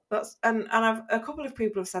 Oh, and a couple of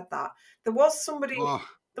people have said that. There was somebody,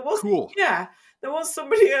 cool. Yeah. There was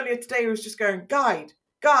somebody earlier today who was just going, guide,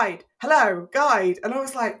 hello, guide. And I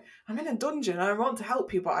was like, I'm in a dungeon. I want to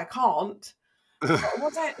help you, but I can't.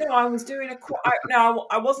 I was doing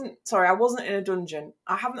I wasn't in a dungeon.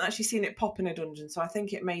 I haven't actually seen it pop in a dungeon, so I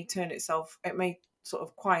think it may sort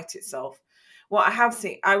of quiet itself. What I have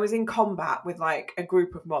seen, I was in combat with like a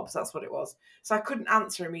group of mobs, that's what it was. So I couldn't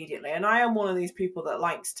answer immediately. And I am one of these people that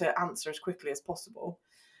likes to answer as quickly as possible.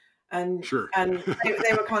 And sure. And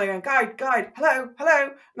they were kind of going, guide, hello.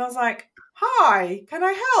 And I was like, hi, can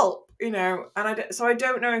I help? And I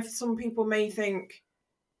don't know if some people may think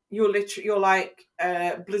you're like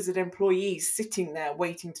Blizzard employees sitting there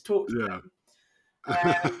waiting to talk to them.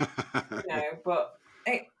 But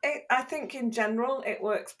I think in general it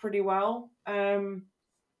works pretty well. And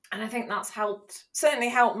I think that's certainly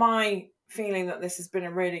helped my feeling that this has been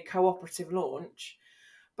a really cooperative launch.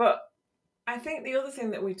 But I think the other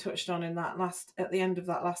thing that we touched on in at the end of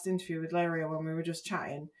that last interview with Laria when we were just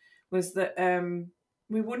chatting was that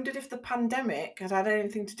we wondered if the pandemic had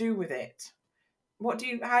anything to do with it.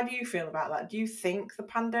 How do you feel about that? Do you think the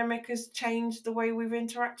pandemic has changed the way we've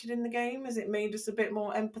interacted in the game? Has it made us a bit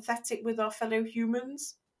more empathetic with our fellow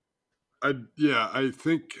humans? I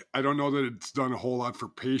think, I don't know that it's done a whole lot for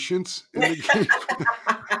patience in the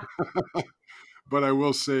game. But I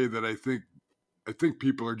will say that I think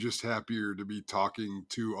people are just happier to be talking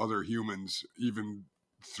to other humans, even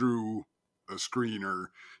through a screen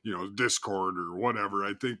or, Discord or whatever.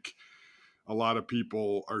 I think a lot of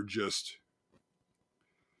people are just,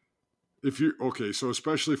 so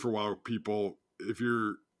especially for WoW people, if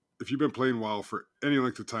you've been playing WoW for any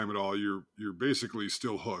length of time at all, you're basically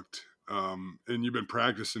still hooked. And you've been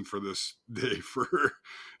practicing for this day for,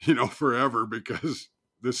 forever, because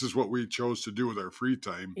this is what we chose to do with our free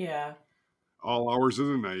time. Yeah. All hours of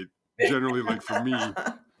the night. Generally, like for me,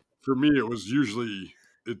 it was usually,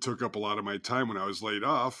 it took up a lot of my time when I was laid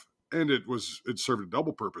off, and it served a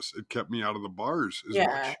double purpose. It kept me out of the bars as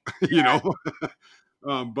much,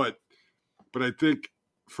 but I think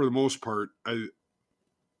for the most part,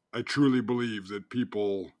 I truly believe that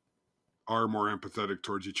people are more empathetic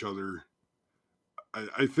towards each other.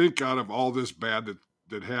 I think out of all this bad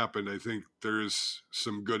that happened, I think there is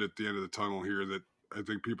some good at the end of the tunnel here that I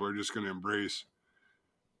think people are just going to embrace.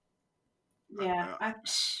 Yeah.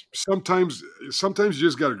 Sometimes you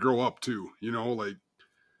just got to grow up too, like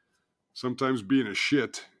sometimes being a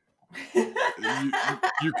shit,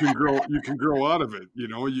 you can grow out of it.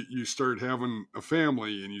 You start having a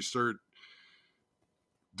family and you start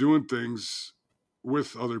doing things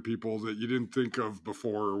with other people that you didn't think of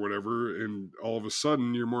before or whatever, and all of a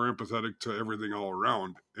sudden you're more empathetic to everything all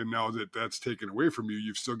around. And now that that's taken away from you,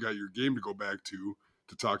 you've still got your game to go back to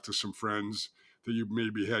talk to some friends that you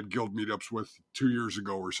maybe had guild meetups with 2 years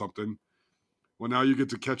ago or something. Well, now you get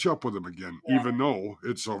to catch up with them again, even though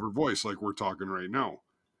it's over voice like we're talking right now.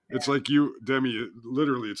 Yeah. It's like you, Demi,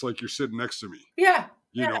 literally, it's like you're sitting next to me. Yeah.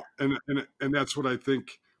 You know, and that's what I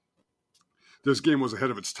think. This game was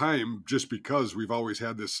ahead of its time just because we've always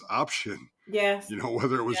had this option. Yes.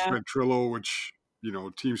 Whether it was Ventrilo, which,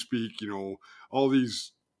 TeamSpeak, all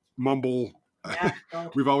these mumble,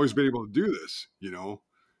 we've always been able to do this,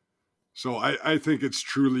 So I think it's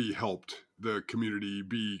truly helped the community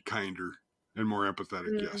be kinder and more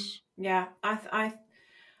empathetic. Yes. Yeah.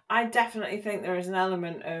 I definitely think there is an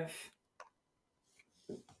element of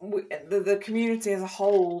the community as a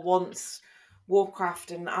whole wants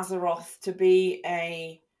Warcraft and Azeroth to be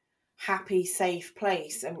a happy, safe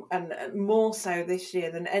place, and more so this year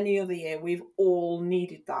than any other year. We've all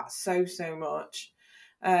needed that so much,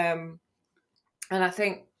 and I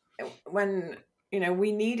think when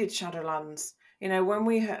we needed Shadowlands. When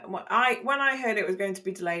I heard it was going to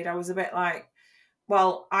be delayed, I was a bit like,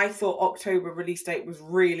 well, I thought October release date was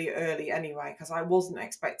really early anyway, because I wasn't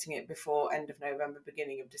expecting it before end of November,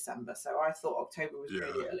 beginning of December. So I thought October was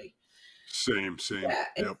really early. Same. Yeah,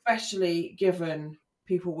 yep. Especially given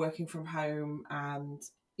people working from home and,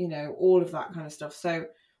 all of that kind of stuff. So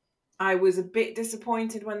I was a bit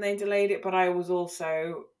disappointed when they delayed it, but I was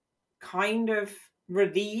also kind of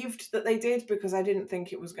relieved that they did, because I didn't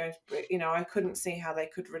think it was going to be, I couldn't see how they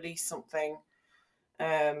could release something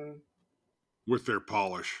with their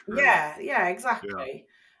polish. Right? Yeah, exactly.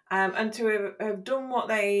 Yeah. And to have done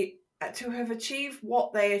to have achieved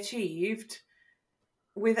what they achieved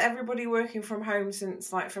with everybody working from home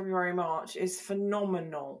since like February, March is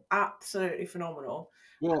phenomenal. Absolutely phenomenal.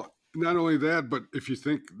 Well, not only that, but if you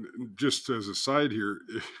think, just as a side here,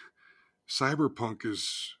 Cyberpunk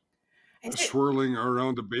is swirling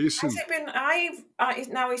around the basin. Has it been?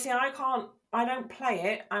 Now you see, I don't play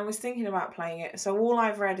it. I was thinking about playing it, so all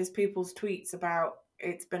I've read is people's tweets about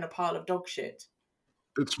it's been a pile of dog shit.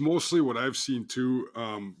 It's mostly what I've seen too,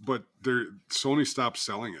 but Sony stopped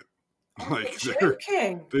selling it.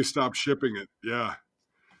 They stopped shipping it. Yeah.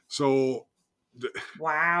 So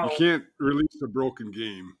wow. You can't release a broken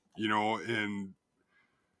game, and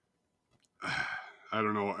I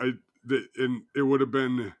don't know. And it would have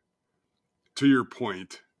been, to your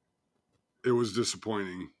point, it was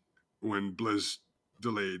disappointing when Blizz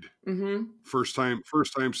delayed. Mm-hmm. First time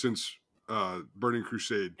since Burning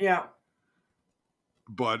Crusade. Yeah.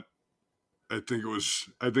 But I think it was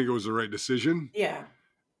the right decision. Yeah.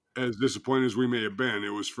 As disappointed as we may have been, it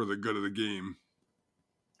was for the good of the game.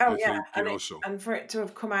 Oh, and for it to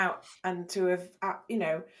have come out and to have,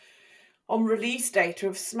 on release day, to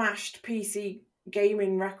have smashed PC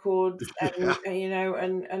gaming records,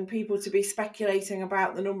 and and people to be speculating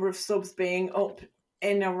about the number of subs being up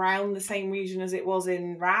in around the same region as it was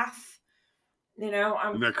in Wrath. Isn't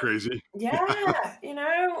that crazy? Yeah,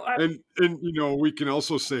 and we can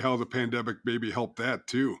also say how the pandemic maybe helped that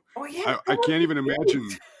too. Oh yeah, I can't even imagine.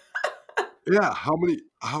 Yeah,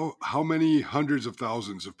 how many hundreds of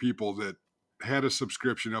thousands of people that had a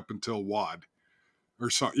subscription up until WoD or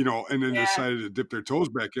so, and then decided to dip their toes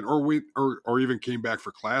back in, or even came back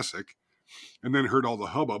for Classic, and then heard all the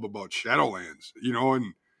hubbub about Shadowlands,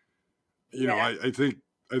 I think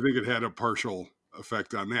it had a partial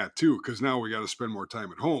effect on that too, because now we got to spend more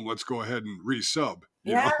time at home. Let's go ahead and resub.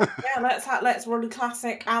 Yeah, let's run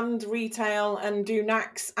Classic and Retail and do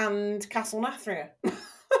Nax and Castle Nathria.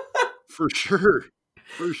 For sure.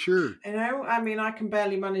 For sure. You know, I mean, I can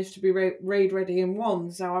barely manage to be raid ready in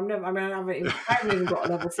one, so I haven't even got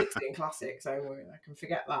a level 16 Classic, so I can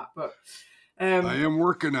forget that. But I am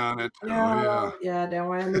working on it. No, I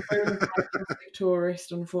am a bonus Classic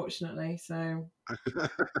tourist, unfortunately. So,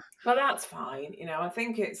 but that's fine. You know, I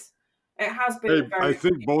think it has been very. I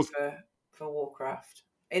think both for Warcraft.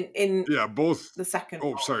 In both the second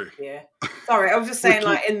half of the year. Sorry, I was just saying,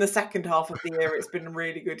 like, in the second half of the year, it's been a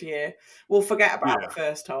really good year. We'll forget about the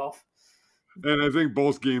first half. And I think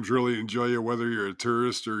both games really enjoy you, whether you're a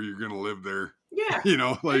tourist or you're going to live there. Yeah. You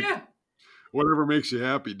know, like, whatever makes you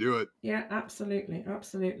happy, do it. Yeah, absolutely.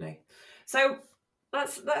 Absolutely. So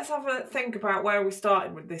let's have a think about where we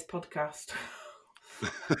started with this podcast.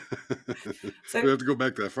 So we have to go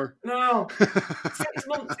back that far? No. 6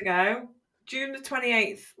 months ago, June the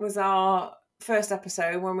 28th was our first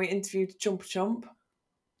episode when we interviewed Chumpa Chump.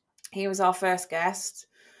 He was our first guest.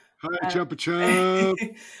 Hi, Chumpa Chump.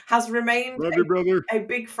 Has remained Love you, brother. A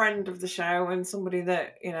big friend of the show and somebody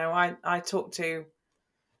that, you know, I talk to.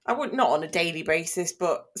 I wouldn't, not on a daily basis,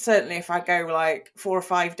 but certainly if I go like 4 or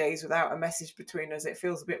 5 days without a message between us, it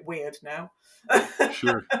feels a bit weird now.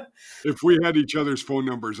 Sure. If we had each other's phone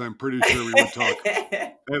numbers, I'm pretty sure we would talk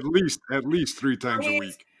at least 3 times a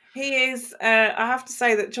week. He is. I have to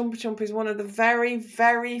say that Chumpa Chump is one of the very,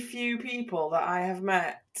 very few people that I have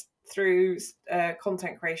met through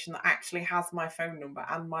content creation that actually has my phone number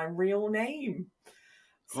and my real name.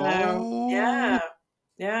 So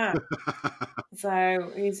yeah.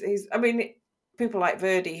 So he's. I mean, people like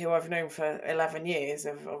Verdi, who I've known for 11 years,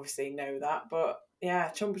 have obviously know that. But yeah,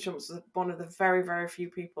 Chumpa Chump's one of the very, very few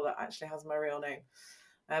people that actually has my real name.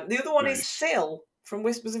 The other one is Sil from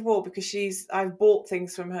Whispers of War, because I've bought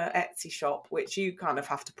things from her Etsy shop, which you kind of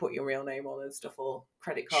have to put your real name on and stuff, or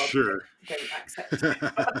credit card. Sure. Don't accept it.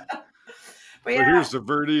 But here's the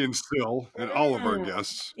Verdi and Sil and all of our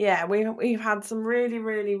guests. Yeah, we've had some really,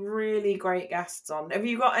 really, really great guests on. Have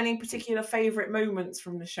you got any particular favourite moments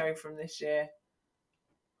from the show from this year?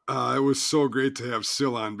 It was so great to have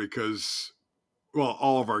Sil on because, well,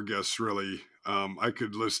 all of our guests really. I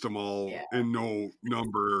could list them all in no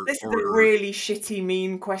number. This is a really shitty,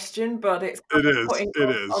 mean question, but it's putting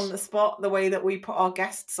us on the spot the way that we put our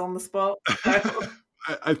guests on the spot. So.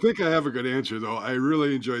 I think I have a good answer, though. I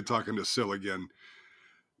really enjoyed talking to Sil again.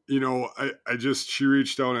 You know, she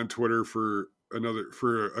reached out on Twitter for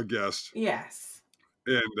a guest. Yes.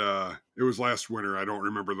 And it was last winter. I don't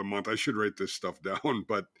remember the month. I should write this stuff down,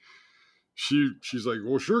 but she's like,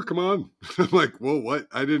 well, sure, come on. I'm like, well, what?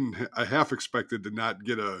 I half expected to not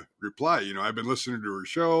get a reply. You know, I've been listening to her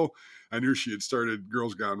show. I knew she had started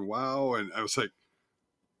Girls Gone Wow. And I was like,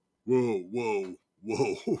 whoa.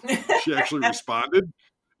 She actually responded.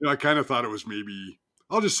 You know, I kind of thought it was maybe,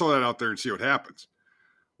 I'll just throw that out there and see what happens.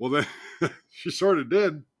 Well, then she sort of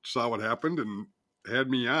did, saw what happened and had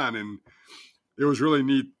me on. And it was really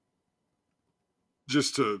neat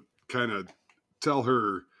just to kind of tell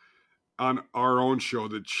her on our own show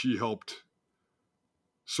that she helped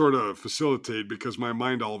sort of facilitate, because my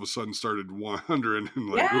mind all of a sudden started wandering and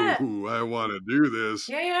like, ooh, I want to do this.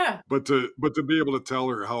 Yeah. But to be able to tell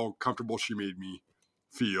her how comfortable she made me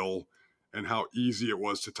feel and how easy it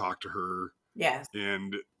was to talk to her. Yes.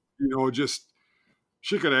 And, you know, just,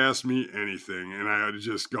 she could ask me anything and I had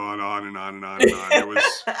just gone on and on and on and on. It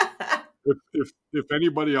was, if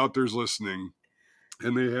anybody out there's listening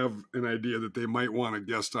and they have an idea that they might want a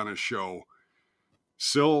guest on a show,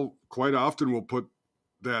 Sil quite often will put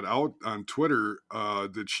that out on Twitter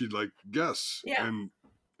that she'd like guests. Yeah. And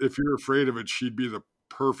if you're afraid of it, she'd be the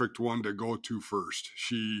perfect one to go to first.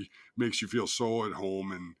 She makes you feel so at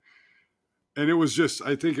home. And it was just,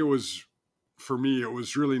 I think it was, for me, it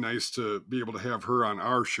was really nice to be able to have her on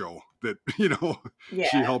our show that, you know,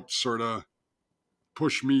 she helped sort of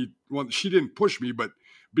push me. Well, she didn't push me, but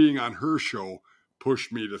being on her show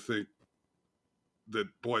pushed me to think that,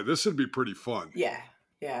 boy, this would be pretty fun. Yeah.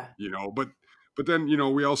 You know, but then, you know,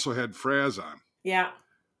 we also had Fraz on. Yeah.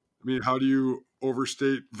 I mean, how do you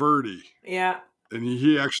overstate Verdi? Yeah. And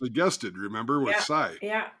he actually guested, remember, with Sai.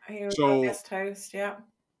 Yeah, he was our guest host,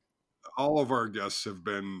 All of our guests have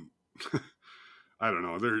been, I don't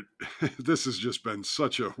know, this has just been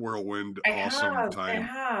such a whirlwind, awesome time. It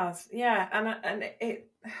has, yeah. And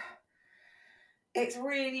it's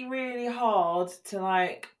really, really hard to,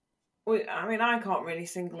 like, I mean, I can't really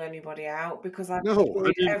single anybody out because I've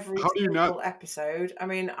enjoyed every single episode. I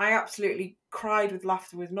mean, I absolutely cried with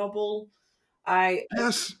laughter with Nobble. I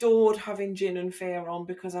Yes, adored having Gin and Fear on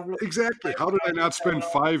because I've looked exactly. How did I not spend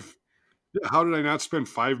How did I not spend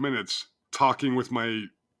 5 minutes talking with my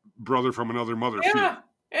brother from another mother feed?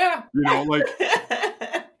 Yeah. Like,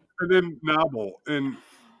 and then novel and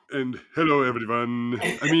hello everyone.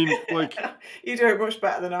 I mean, like, You do it much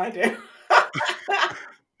better than I do.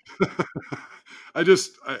 I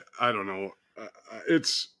don't know.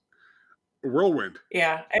 It's a whirlwind.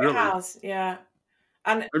 Yeah, it Really. has. Yeah.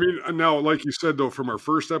 And I mean, now, like you said, though, from our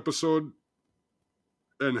first episode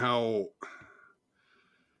and how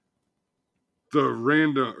the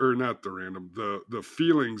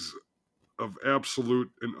feelings of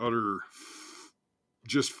absolute and utter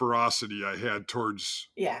just ferocity I had towards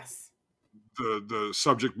yes. the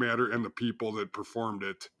subject matter and the people that performed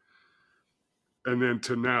it. And then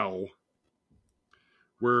to now,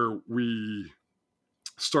 where we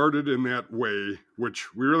started in that way,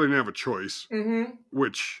 which we really didn't have a choice,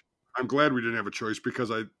 which I'm glad we didn't have a choice because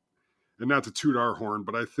and not to toot our horn,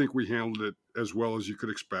 but I think we handled it as well as you could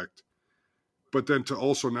expect. But then to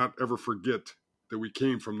also not ever forget that we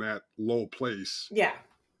came from that low place. Yeah.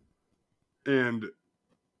 And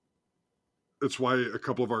that's why a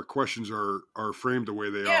couple of our questions are framed the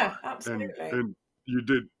way they are. Yeah, absolutely. And you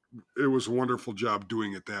did, it was a wonderful job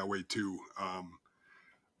doing it that way too.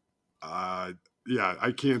 Yeah,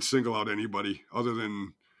 I can't single out anybody other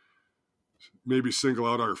than maybe single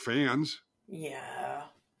out our fans. Yeah.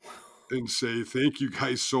 And say thank you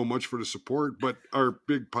guys so much for the support. But our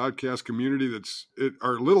big podcast community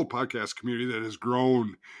our little podcast community that has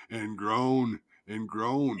grown and grown and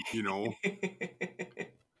grown,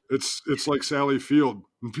 It's like Sally Field.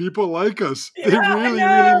 People like us. Yeah, they really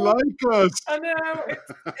like us. I know.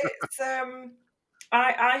 It's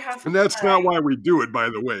I have to and that's say, not why we do it, by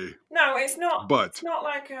the way. No, it's not. But it's not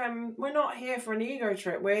like we're not here for an ego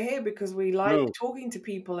trip. We're here because we like talking to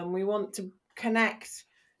people and we want to connect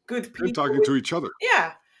good people. And talking to each other.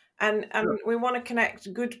 Yeah. And we want to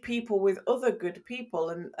connect good people with other good people.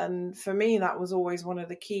 And for me, that was always one of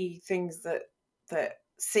the key things that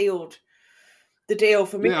sealed the deal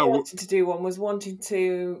for me. Wanting to do one was wanting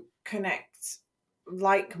to connect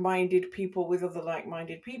like-minded people with other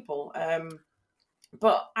like-minded people.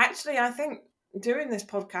 But actually, I think doing this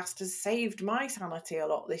podcast has saved my sanity a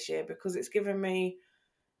lot this year because it's given me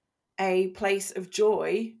a place of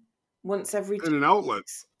joy once every 2 and an outlet.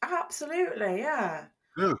 weeks. Absolutely, yeah.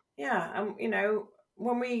 And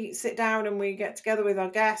when we sit down and we get together with our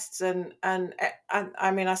guests, and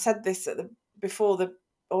I mean, I said this at the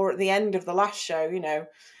end of the last show.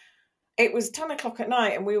 It was 10 o'clock at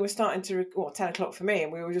night and we were starting to 10 o'clock for me,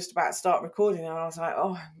 and we were just about to start recording, and I was like,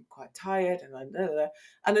 oh, I'm quite tired,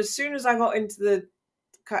 and as soon as I got into the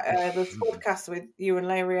podcast with you and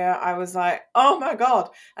Laria, I was like, oh my god.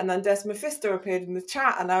 And then Des Mephisto appeared in the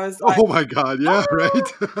chat and I was like, oh my god, yeah, right.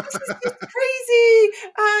 This is crazy.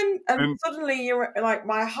 And suddenly you're like,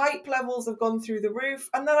 my hype levels have gone through the roof,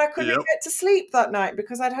 and then I couldn't get to sleep that night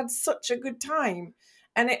because I'd had such a good time.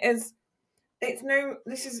 And this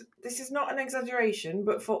is not an exaggeration,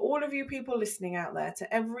 but for all of you people listening out there,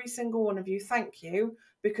 to every single one of you, thank you,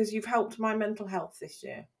 because you've helped my mental health this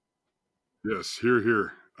year. Yes,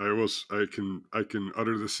 here. I can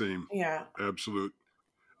utter the same. Yeah. Absolute.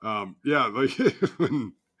 Like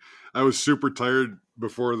when I was super tired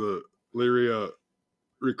before the Lyria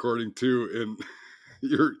recording too, and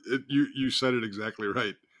you said it exactly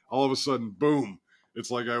right. All of a sudden, boom! It's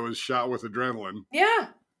like I was shot with adrenaline. Yeah.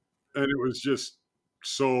 And it was just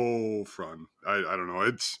so fun. I don't know.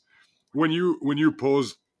 It's when you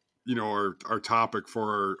posed, our topic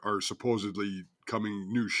for our supposedly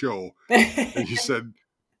coming new show, and you said,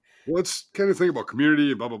 well, let's kind of think about community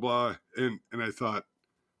and blah blah blah, and I thought,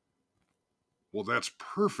 well, that's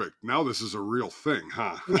perfect. Now this is a real thing,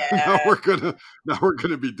 huh? Yeah. now we're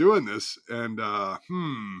gonna be doing this, and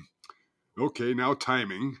okay, now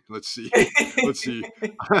timing. Let's see.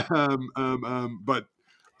 But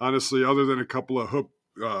honestly, other than a couple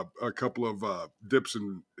of dips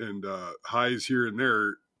and highs here and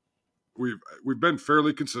there, we've been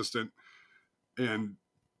fairly consistent, and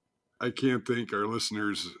I can't thank our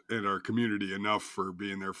listeners and our community enough for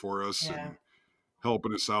being there for us and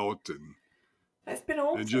helping us out, and that's been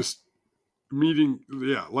awesome. And just meeting,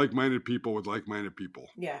 like-minded people with like-minded people.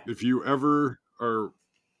 Yeah. If you ever are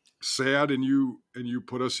sad and you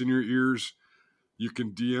put us in your ears, you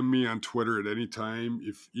can DM me on Twitter at any time.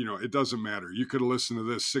 If it doesn't matter. You could listen to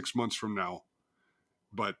this 6 months from now,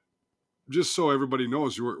 but just so everybody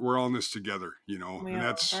knows, we're all in this together. And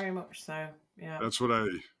that's very much so. Yeah, that's what I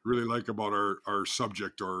really like about our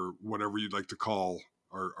subject, or whatever you'd like to call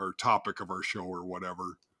our topic of our show or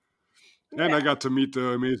whatever. And I got to meet the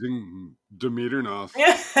amazing Demeter Noth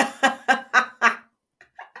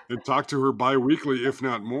and talk to her bi-weekly, if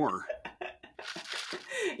not more.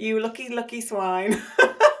 You lucky swine.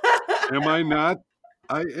 Am I not?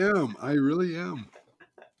 I am. I really am.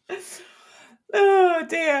 Oh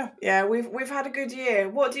dear. Yeah, we've had a good year.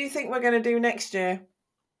 What do you think we're going to do next year?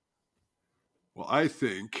 Well, I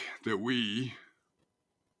think that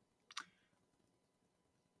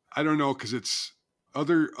I don't know, because it's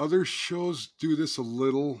other shows do this a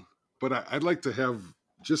little, but I'd like to have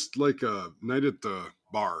just like a night at the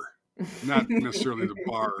bar, not necessarily the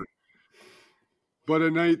bar, but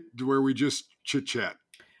a night where we just chit chat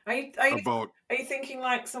about. Are you thinking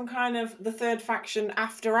like some kind of the Third Faction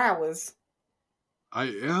after hours? I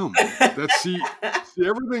am. See,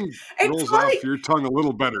 everything rolls off your tongue a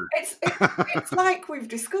little better. It's like we've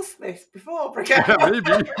discussed this before. Yeah, maybe.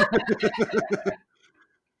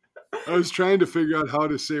 I was trying to figure out how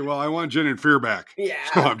to say, well, I want Jen and Fear back. Yeah.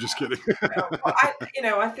 No, I'm just kidding.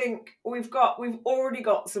 I think we've already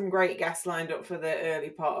got some great guests lined up for the early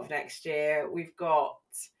part of next year. We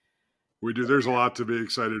do. There's a lot to be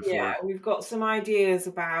excited for. Yeah, we've got some ideas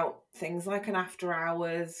about things like an after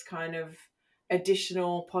hours kind of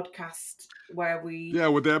additional podcast where we. Yeah,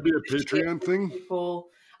 would that be a Patreon thing? People.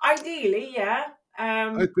 Ideally, yeah.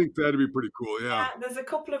 I think that'd be pretty cool. Yeah. There's a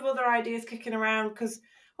couple of other ideas kicking around because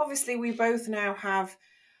obviously we both now have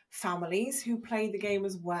families who play the game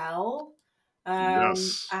as well.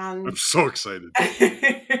 Yes, and I'm so excited.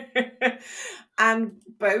 And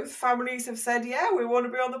both families have said, yeah, we want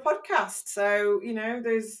to be on the podcast. So,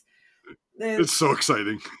 there's it's so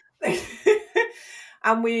exciting.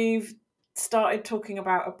 And we've started talking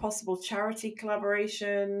about a possible charity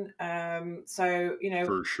collaboration. So,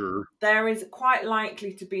 for sure, there is quite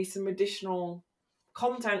likely to be some additional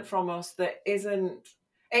content from us that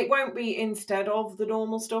it won't be instead of the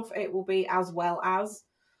normal stuff. It will be as well as.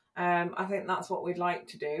 I think that's what we'd like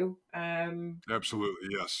to do. Absolutely,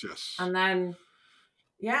 yes. And then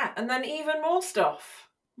even more stuff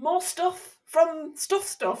from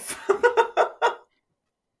stuff.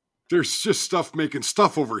 There's just stuff making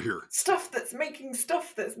stuff over here. Stuff that's making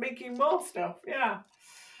more stuff.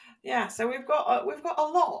 Yeah. So we've got a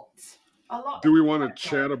lot. Do we want to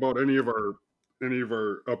chat about any of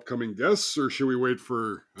our upcoming guests, or should we wait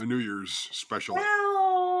for a New Year's special?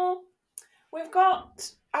 Well, we've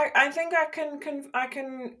got. I think I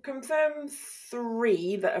can confirm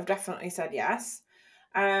 3 that have definitely said yes.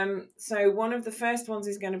 So one of the first ones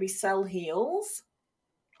is going to be Cell Heals.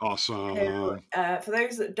 Awesome. For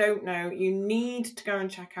those that don't know, you need to go and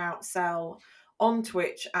check out Cell on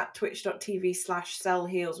Twitch at twitch.tv/Cell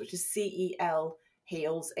Heals, which is CEL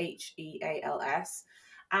Heals, HEALS.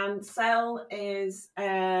 And Cell is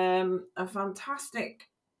a fantastic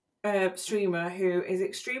streamer who is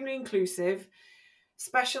extremely inclusive,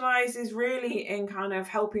 specializes really in kind of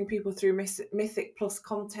helping people through Mythic Plus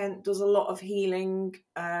content, does a lot of healing,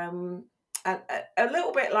 and a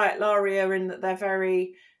little bit like Laria in that they're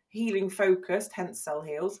very healing focused, hence Cell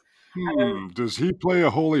Heals. Does he play a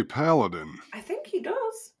holy paladin? I think he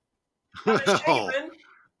does. And a shaman.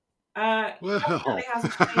 Definitely has a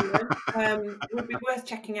shaman. It would be worth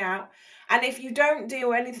checking out. And if you don't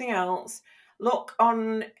do anything else, look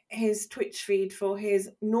on his Twitch feed for his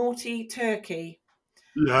Naughty Turkey.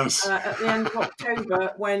 Yes. At the end of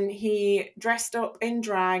October, when he dressed up in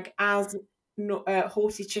drag as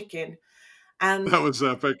Haughty Chicken. And that was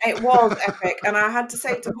epic. It was epic. And I had to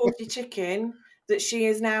say to Haughty Chicken that she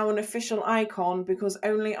is now an official icon because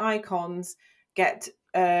only icons get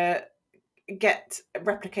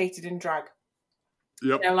replicated in drag.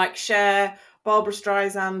 Yep. Like Cher, Barbara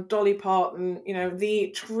Streisand, Dolly Parton,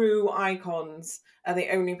 the true icons are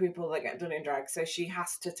the only people that get done in drag. So she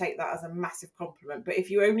has to take that as a massive compliment. But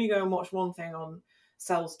if you only go and watch one thing on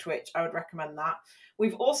Cell's Twitch, I would recommend that.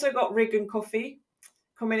 We've also got Rig and Coffee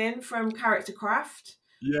coming in from Character Craft.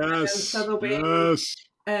 Yes. So there'll be, yes.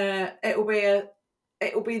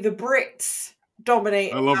 It'll be the Brits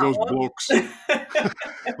dominating. I love those blokes.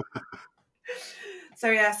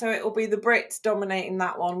 So it'll be the Brits dominating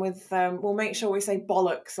that one with, we'll make sure we say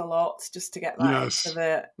bollocks a lot just to get that for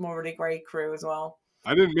the Morally Grey crew as well.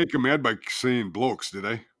 I didn't make them mad by saying blokes, did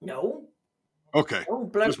I? No. Okay. Oh,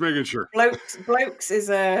 just making sure. Blokes is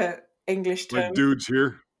a English term. Like dudes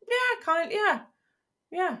here?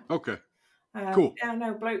 Yeah. Okay. Cool. Yeah,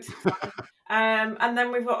 no, blokes is fine. And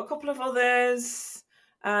then we've got a couple of others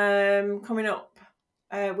coming up.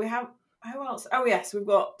 We have, who else? Oh yes, we've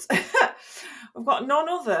got none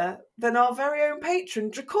other than our very own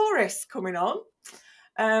patron Dracoris coming on.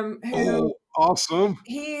 Awesome!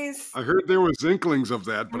 I heard there was inklings of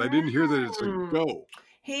that, but I didn't hear that it's a go.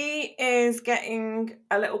 He is getting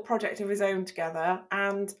a little project of his own together,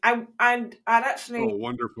 and I'd actually, Oh,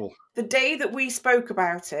 wonderful. the day that we spoke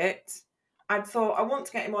about it, I thought I want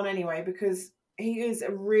to get him on anyway because he is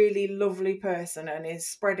a really lovely person and is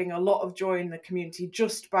spreading a lot of joy in the community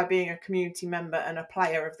just by being a community member and a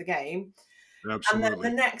player of the game. Absolutely. And then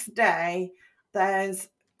the next day, there's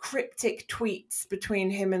cryptic tweets between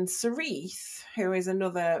him and Cerise, who is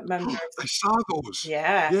another member of I saw those.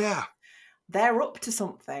 Yeah. Yeah. They're up to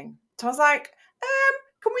something. So I was like,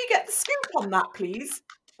 can we get the scoop on that, please?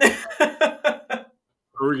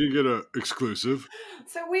 Or we can get an exclusive.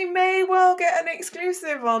 So we may well get an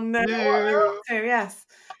exclusive on what they're up to, yes.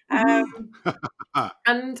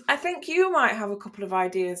 And I think you might have a couple of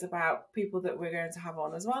ideas about people that we're going to have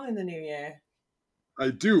on as well in the new year. I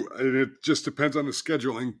do, and it just depends on the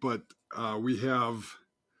scheduling, but we have,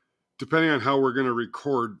 depending on how we're going to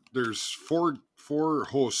record, there's four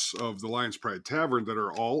hosts of the Lions Pride Tavern that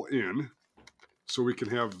are all in, so we can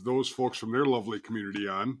have those folks from their lovely community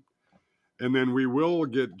on. And then we will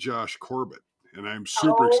get Josh Corbett, and I'm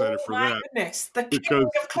super excited for that. Goodness, the king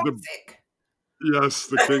of classic. Yes,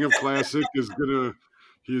 the king of classic is gonna.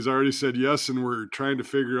 He's already said yes, and we're trying to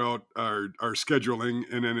figure out our scheduling,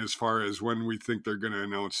 and then as far as when we think they're going to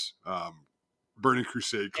announce Burning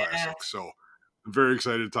Crusade Classic. So I'm very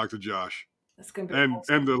excited to talk to Josh. That's going to be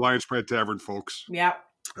awesome. And the Lions Pride Tavern folks. Yeah.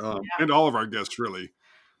 And all of our guests, really.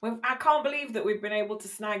 I can't believe that we've been able to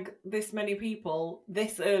snag this many people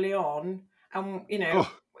this early on. And, you know,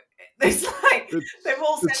 it's like they've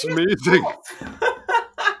all said it's amazing.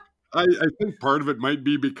 I think part of it might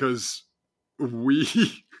be because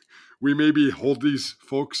we maybe hold these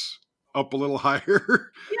folks up a little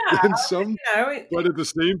higher than some. But at the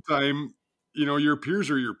same time, you know, your peers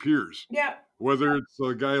are your peers. Yeah. Whether it's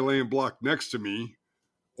a guy laying block next to me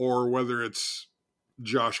or whether it's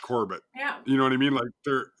Josh Corbett. Yeah. You know what I mean? Like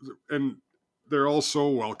they're all so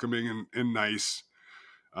welcoming and nice.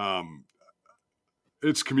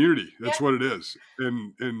 It's community. That's what it is.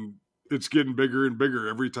 And it's getting bigger and bigger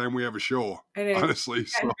every time we have a show. It is. Honestly.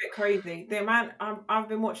 It's a bit crazy. The amount I've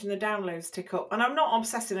been watching the downloads tick up, and I'm not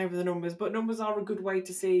obsessing over the numbers, but numbers are a good way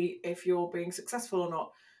to see if you're being successful or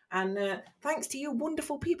not. And thanks to you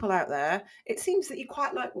wonderful people out there, it seems that you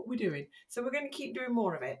quite like what we're doing. So we're going to keep doing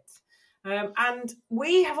more of it. And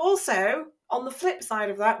we have also, on the flip side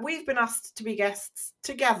of that, we've been asked to be guests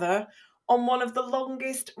together on one of the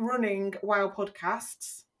longest running WoW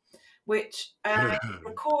podcasts, which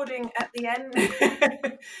recording at the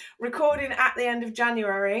end of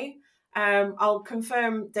January. I'll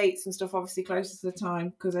confirm dates and stuff obviously closer to the time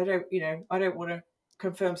because I don't want to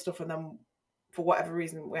confirm stuff and then for whatever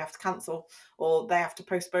reason we have to cancel or they have to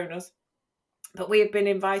postpone us. But we have been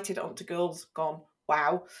invited onto Girls Gone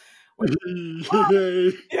WoW.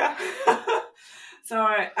 Yeah. So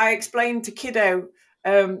I explained to Kiddo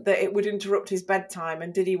that it would interrupt his bedtime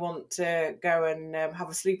and did he want to go and have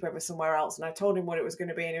a sleepover somewhere else, and I told him what it was going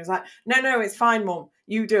to be and he was like, no, it's fine, Mum,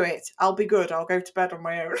 you do it, I'll be good, I'll go to bed on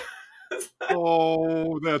my own.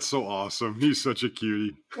 Oh, that's so awesome. He's such a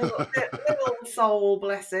cutie. little soul,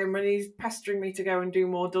 bless him, and he's pestering me to go and do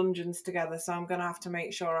more dungeons together, so I'm going to have to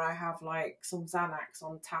make sure I have like some Xanax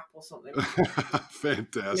on tap or something.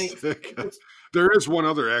 Fantastic. There is one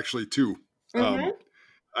other actually too. Mm-hmm.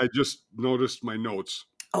 I just noticed my notes.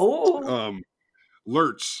 Oh.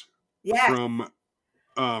 Lurtz from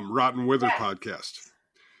Rotten Wither podcast.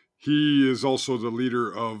 He is also the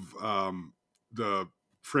leader of the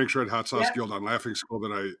Frank's Red Hot Sauce Guild on Laughing Skull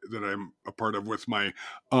that I'm a part of with my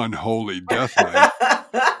unholy death knife.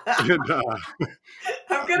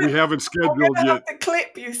 And we haven't scheduled yet. Have to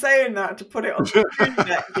clip you saying that to put it on the screen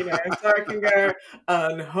deck, so I can go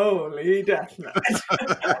unholy death knife.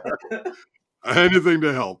 Anything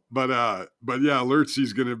to help, but yeah,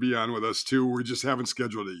 Lurtzy's going to be on with us too. We just haven't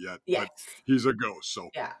scheduled it yet. Yes. But he's a ghost,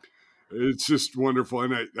 so it's just wonderful,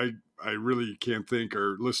 and I really can't thank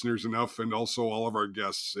our listeners enough, and also all of our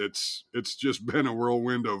guests. It's just been a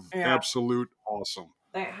whirlwind of absolute awesome.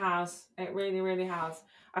 It has. It really, really has.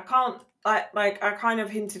 I can't I kind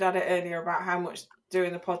of hinted at it earlier about how much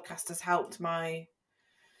doing the podcast has helped my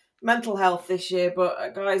mental health this year,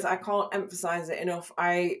 but guys, I can't emphasize it enough.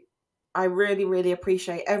 I really, really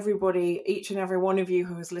appreciate everybody, each and every one of you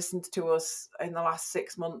who has listened to us in the last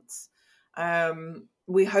 6 months.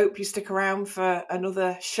 We hope you stick around for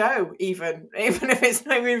another show, even if it's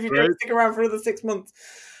not, even if you don't stick around for another 6 months.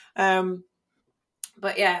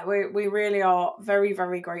 But yeah, we really are very,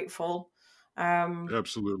 very grateful.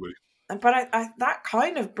 Absolutely. But I that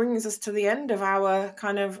kind of brings us to the end of our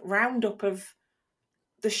kind of roundup of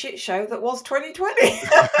the shit show that was 2020.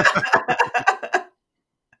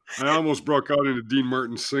 I almost broke out into Dean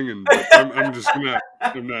Martin singing, but I'm just not.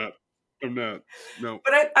 I'm not. No.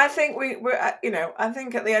 But I think we're I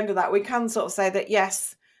think at the end of that we can sort of say that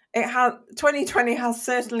yes, 2020 has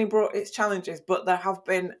certainly brought its challenges, but there have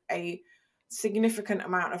been a significant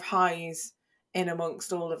amount of highs in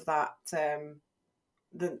amongst all of that,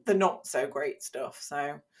 the not so great stuff.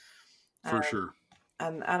 So For sure.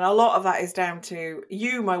 And a lot of that is down to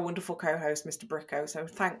you, my wonderful co-host, Mr. Bricko. So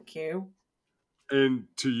thank you. And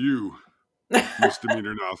to you,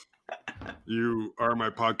 Misdemeanor Enough. You are my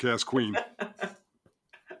podcast queen.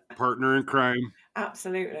 Partner in crime.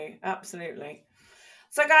 Absolutely.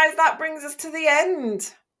 So guys, that brings us to the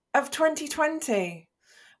end of 2020.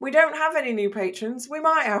 We don't have any new patrons. We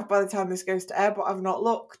might have by the time this goes to air, but I've not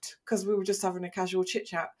looked because we were just having a casual chit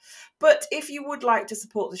chat. But if you would like to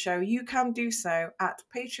support the show, you can do so at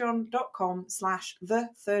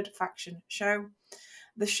patreon.com/thethirdfactionshow.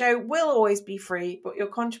 The show will always be free, but your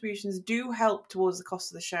contributions do help towards the cost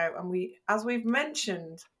of the show. And as we've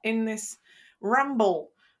mentioned in this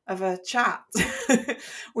ramble of a chat,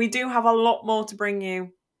 we do have a lot more to bring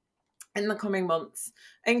you in the coming months,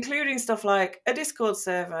 including stuff like a Discord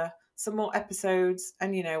server, some more episodes,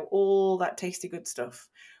 and all that tasty good stuff.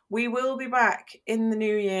 We will be back in the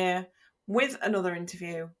new year with another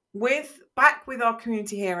interview, back with our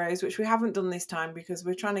community heroes, which we haven't done this time because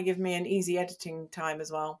we're trying to give me an easy editing time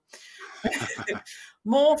as well.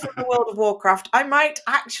 More from the World of Warcraft. I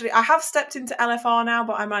have stepped into LFR now,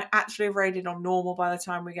 but I might actually have raided on normal by the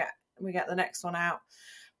time we get the next one out.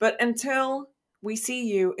 But until we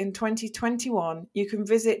see you in 2021, you can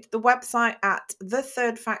visit the website at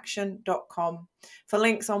thethirdfaction.com for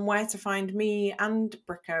links on where to find me and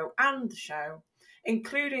Bricko and the show,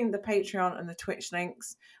 including the Patreon and the Twitch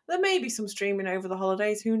links. There may be some streaming over the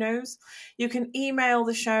holidays, who knows? You can email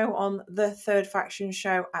the show on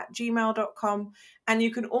thethirdfactionshow@gmail.com, and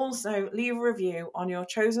you can also leave a review on your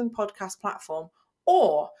chosen podcast platform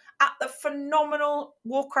or at the phenomenal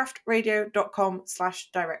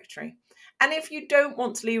warcraftradio.com/directory. And if you don't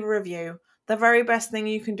want to leave a review, the very best thing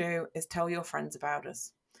you can do is tell your friends about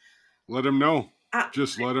us. Let them know.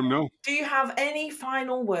 Just let them know. Do you have any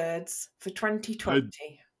final words for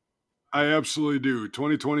 2020? I absolutely do.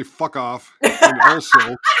 2020, fuck off. And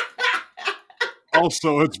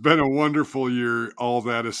also, it's been a wonderful year, all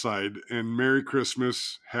that aside. And Merry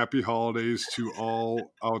Christmas, Happy Holidays to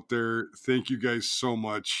all out there. Thank you guys so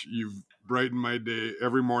much. You've brightened my day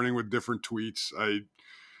every morning with different tweets.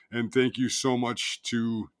 And thank you so much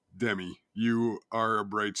to Demi. You are a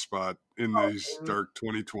bright spot in this dark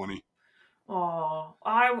 2020. Oh,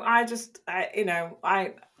 all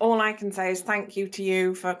I can say is thank you to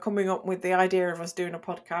you for coming up with the idea of us doing a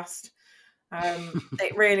podcast.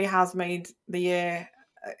 It really has made the year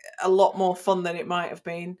a lot more fun than it might have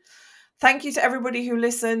been. Thank you to everybody who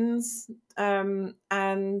listens. And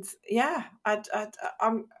yeah, I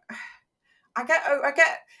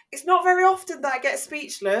get. It's not very often that I get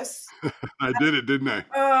speechless. I did it, didn't I?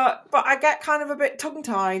 But I get kind of a bit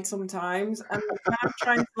tongue-tied sometimes, and I'm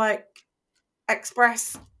trying to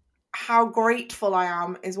express how grateful I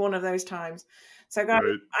am is one of those times. So guys,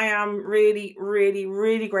 right. I am really, really,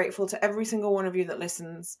 really grateful to every single one of you that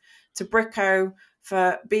listens, to Bricko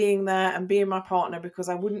for being there and being my partner, because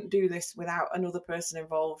I wouldn't do this without another person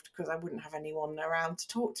involved, because I wouldn't have anyone around to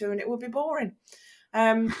talk to and it would be boring.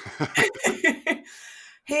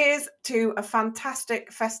 Here's to a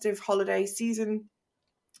fantastic festive holiday season.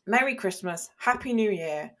 Merry Christmas, Happy New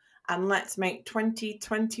Year, and let's make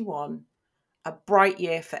 2021 a bright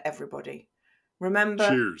year for everybody.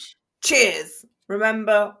 Remember, cheers.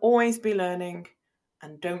 Remember, always be learning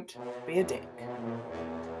and don't be a dick.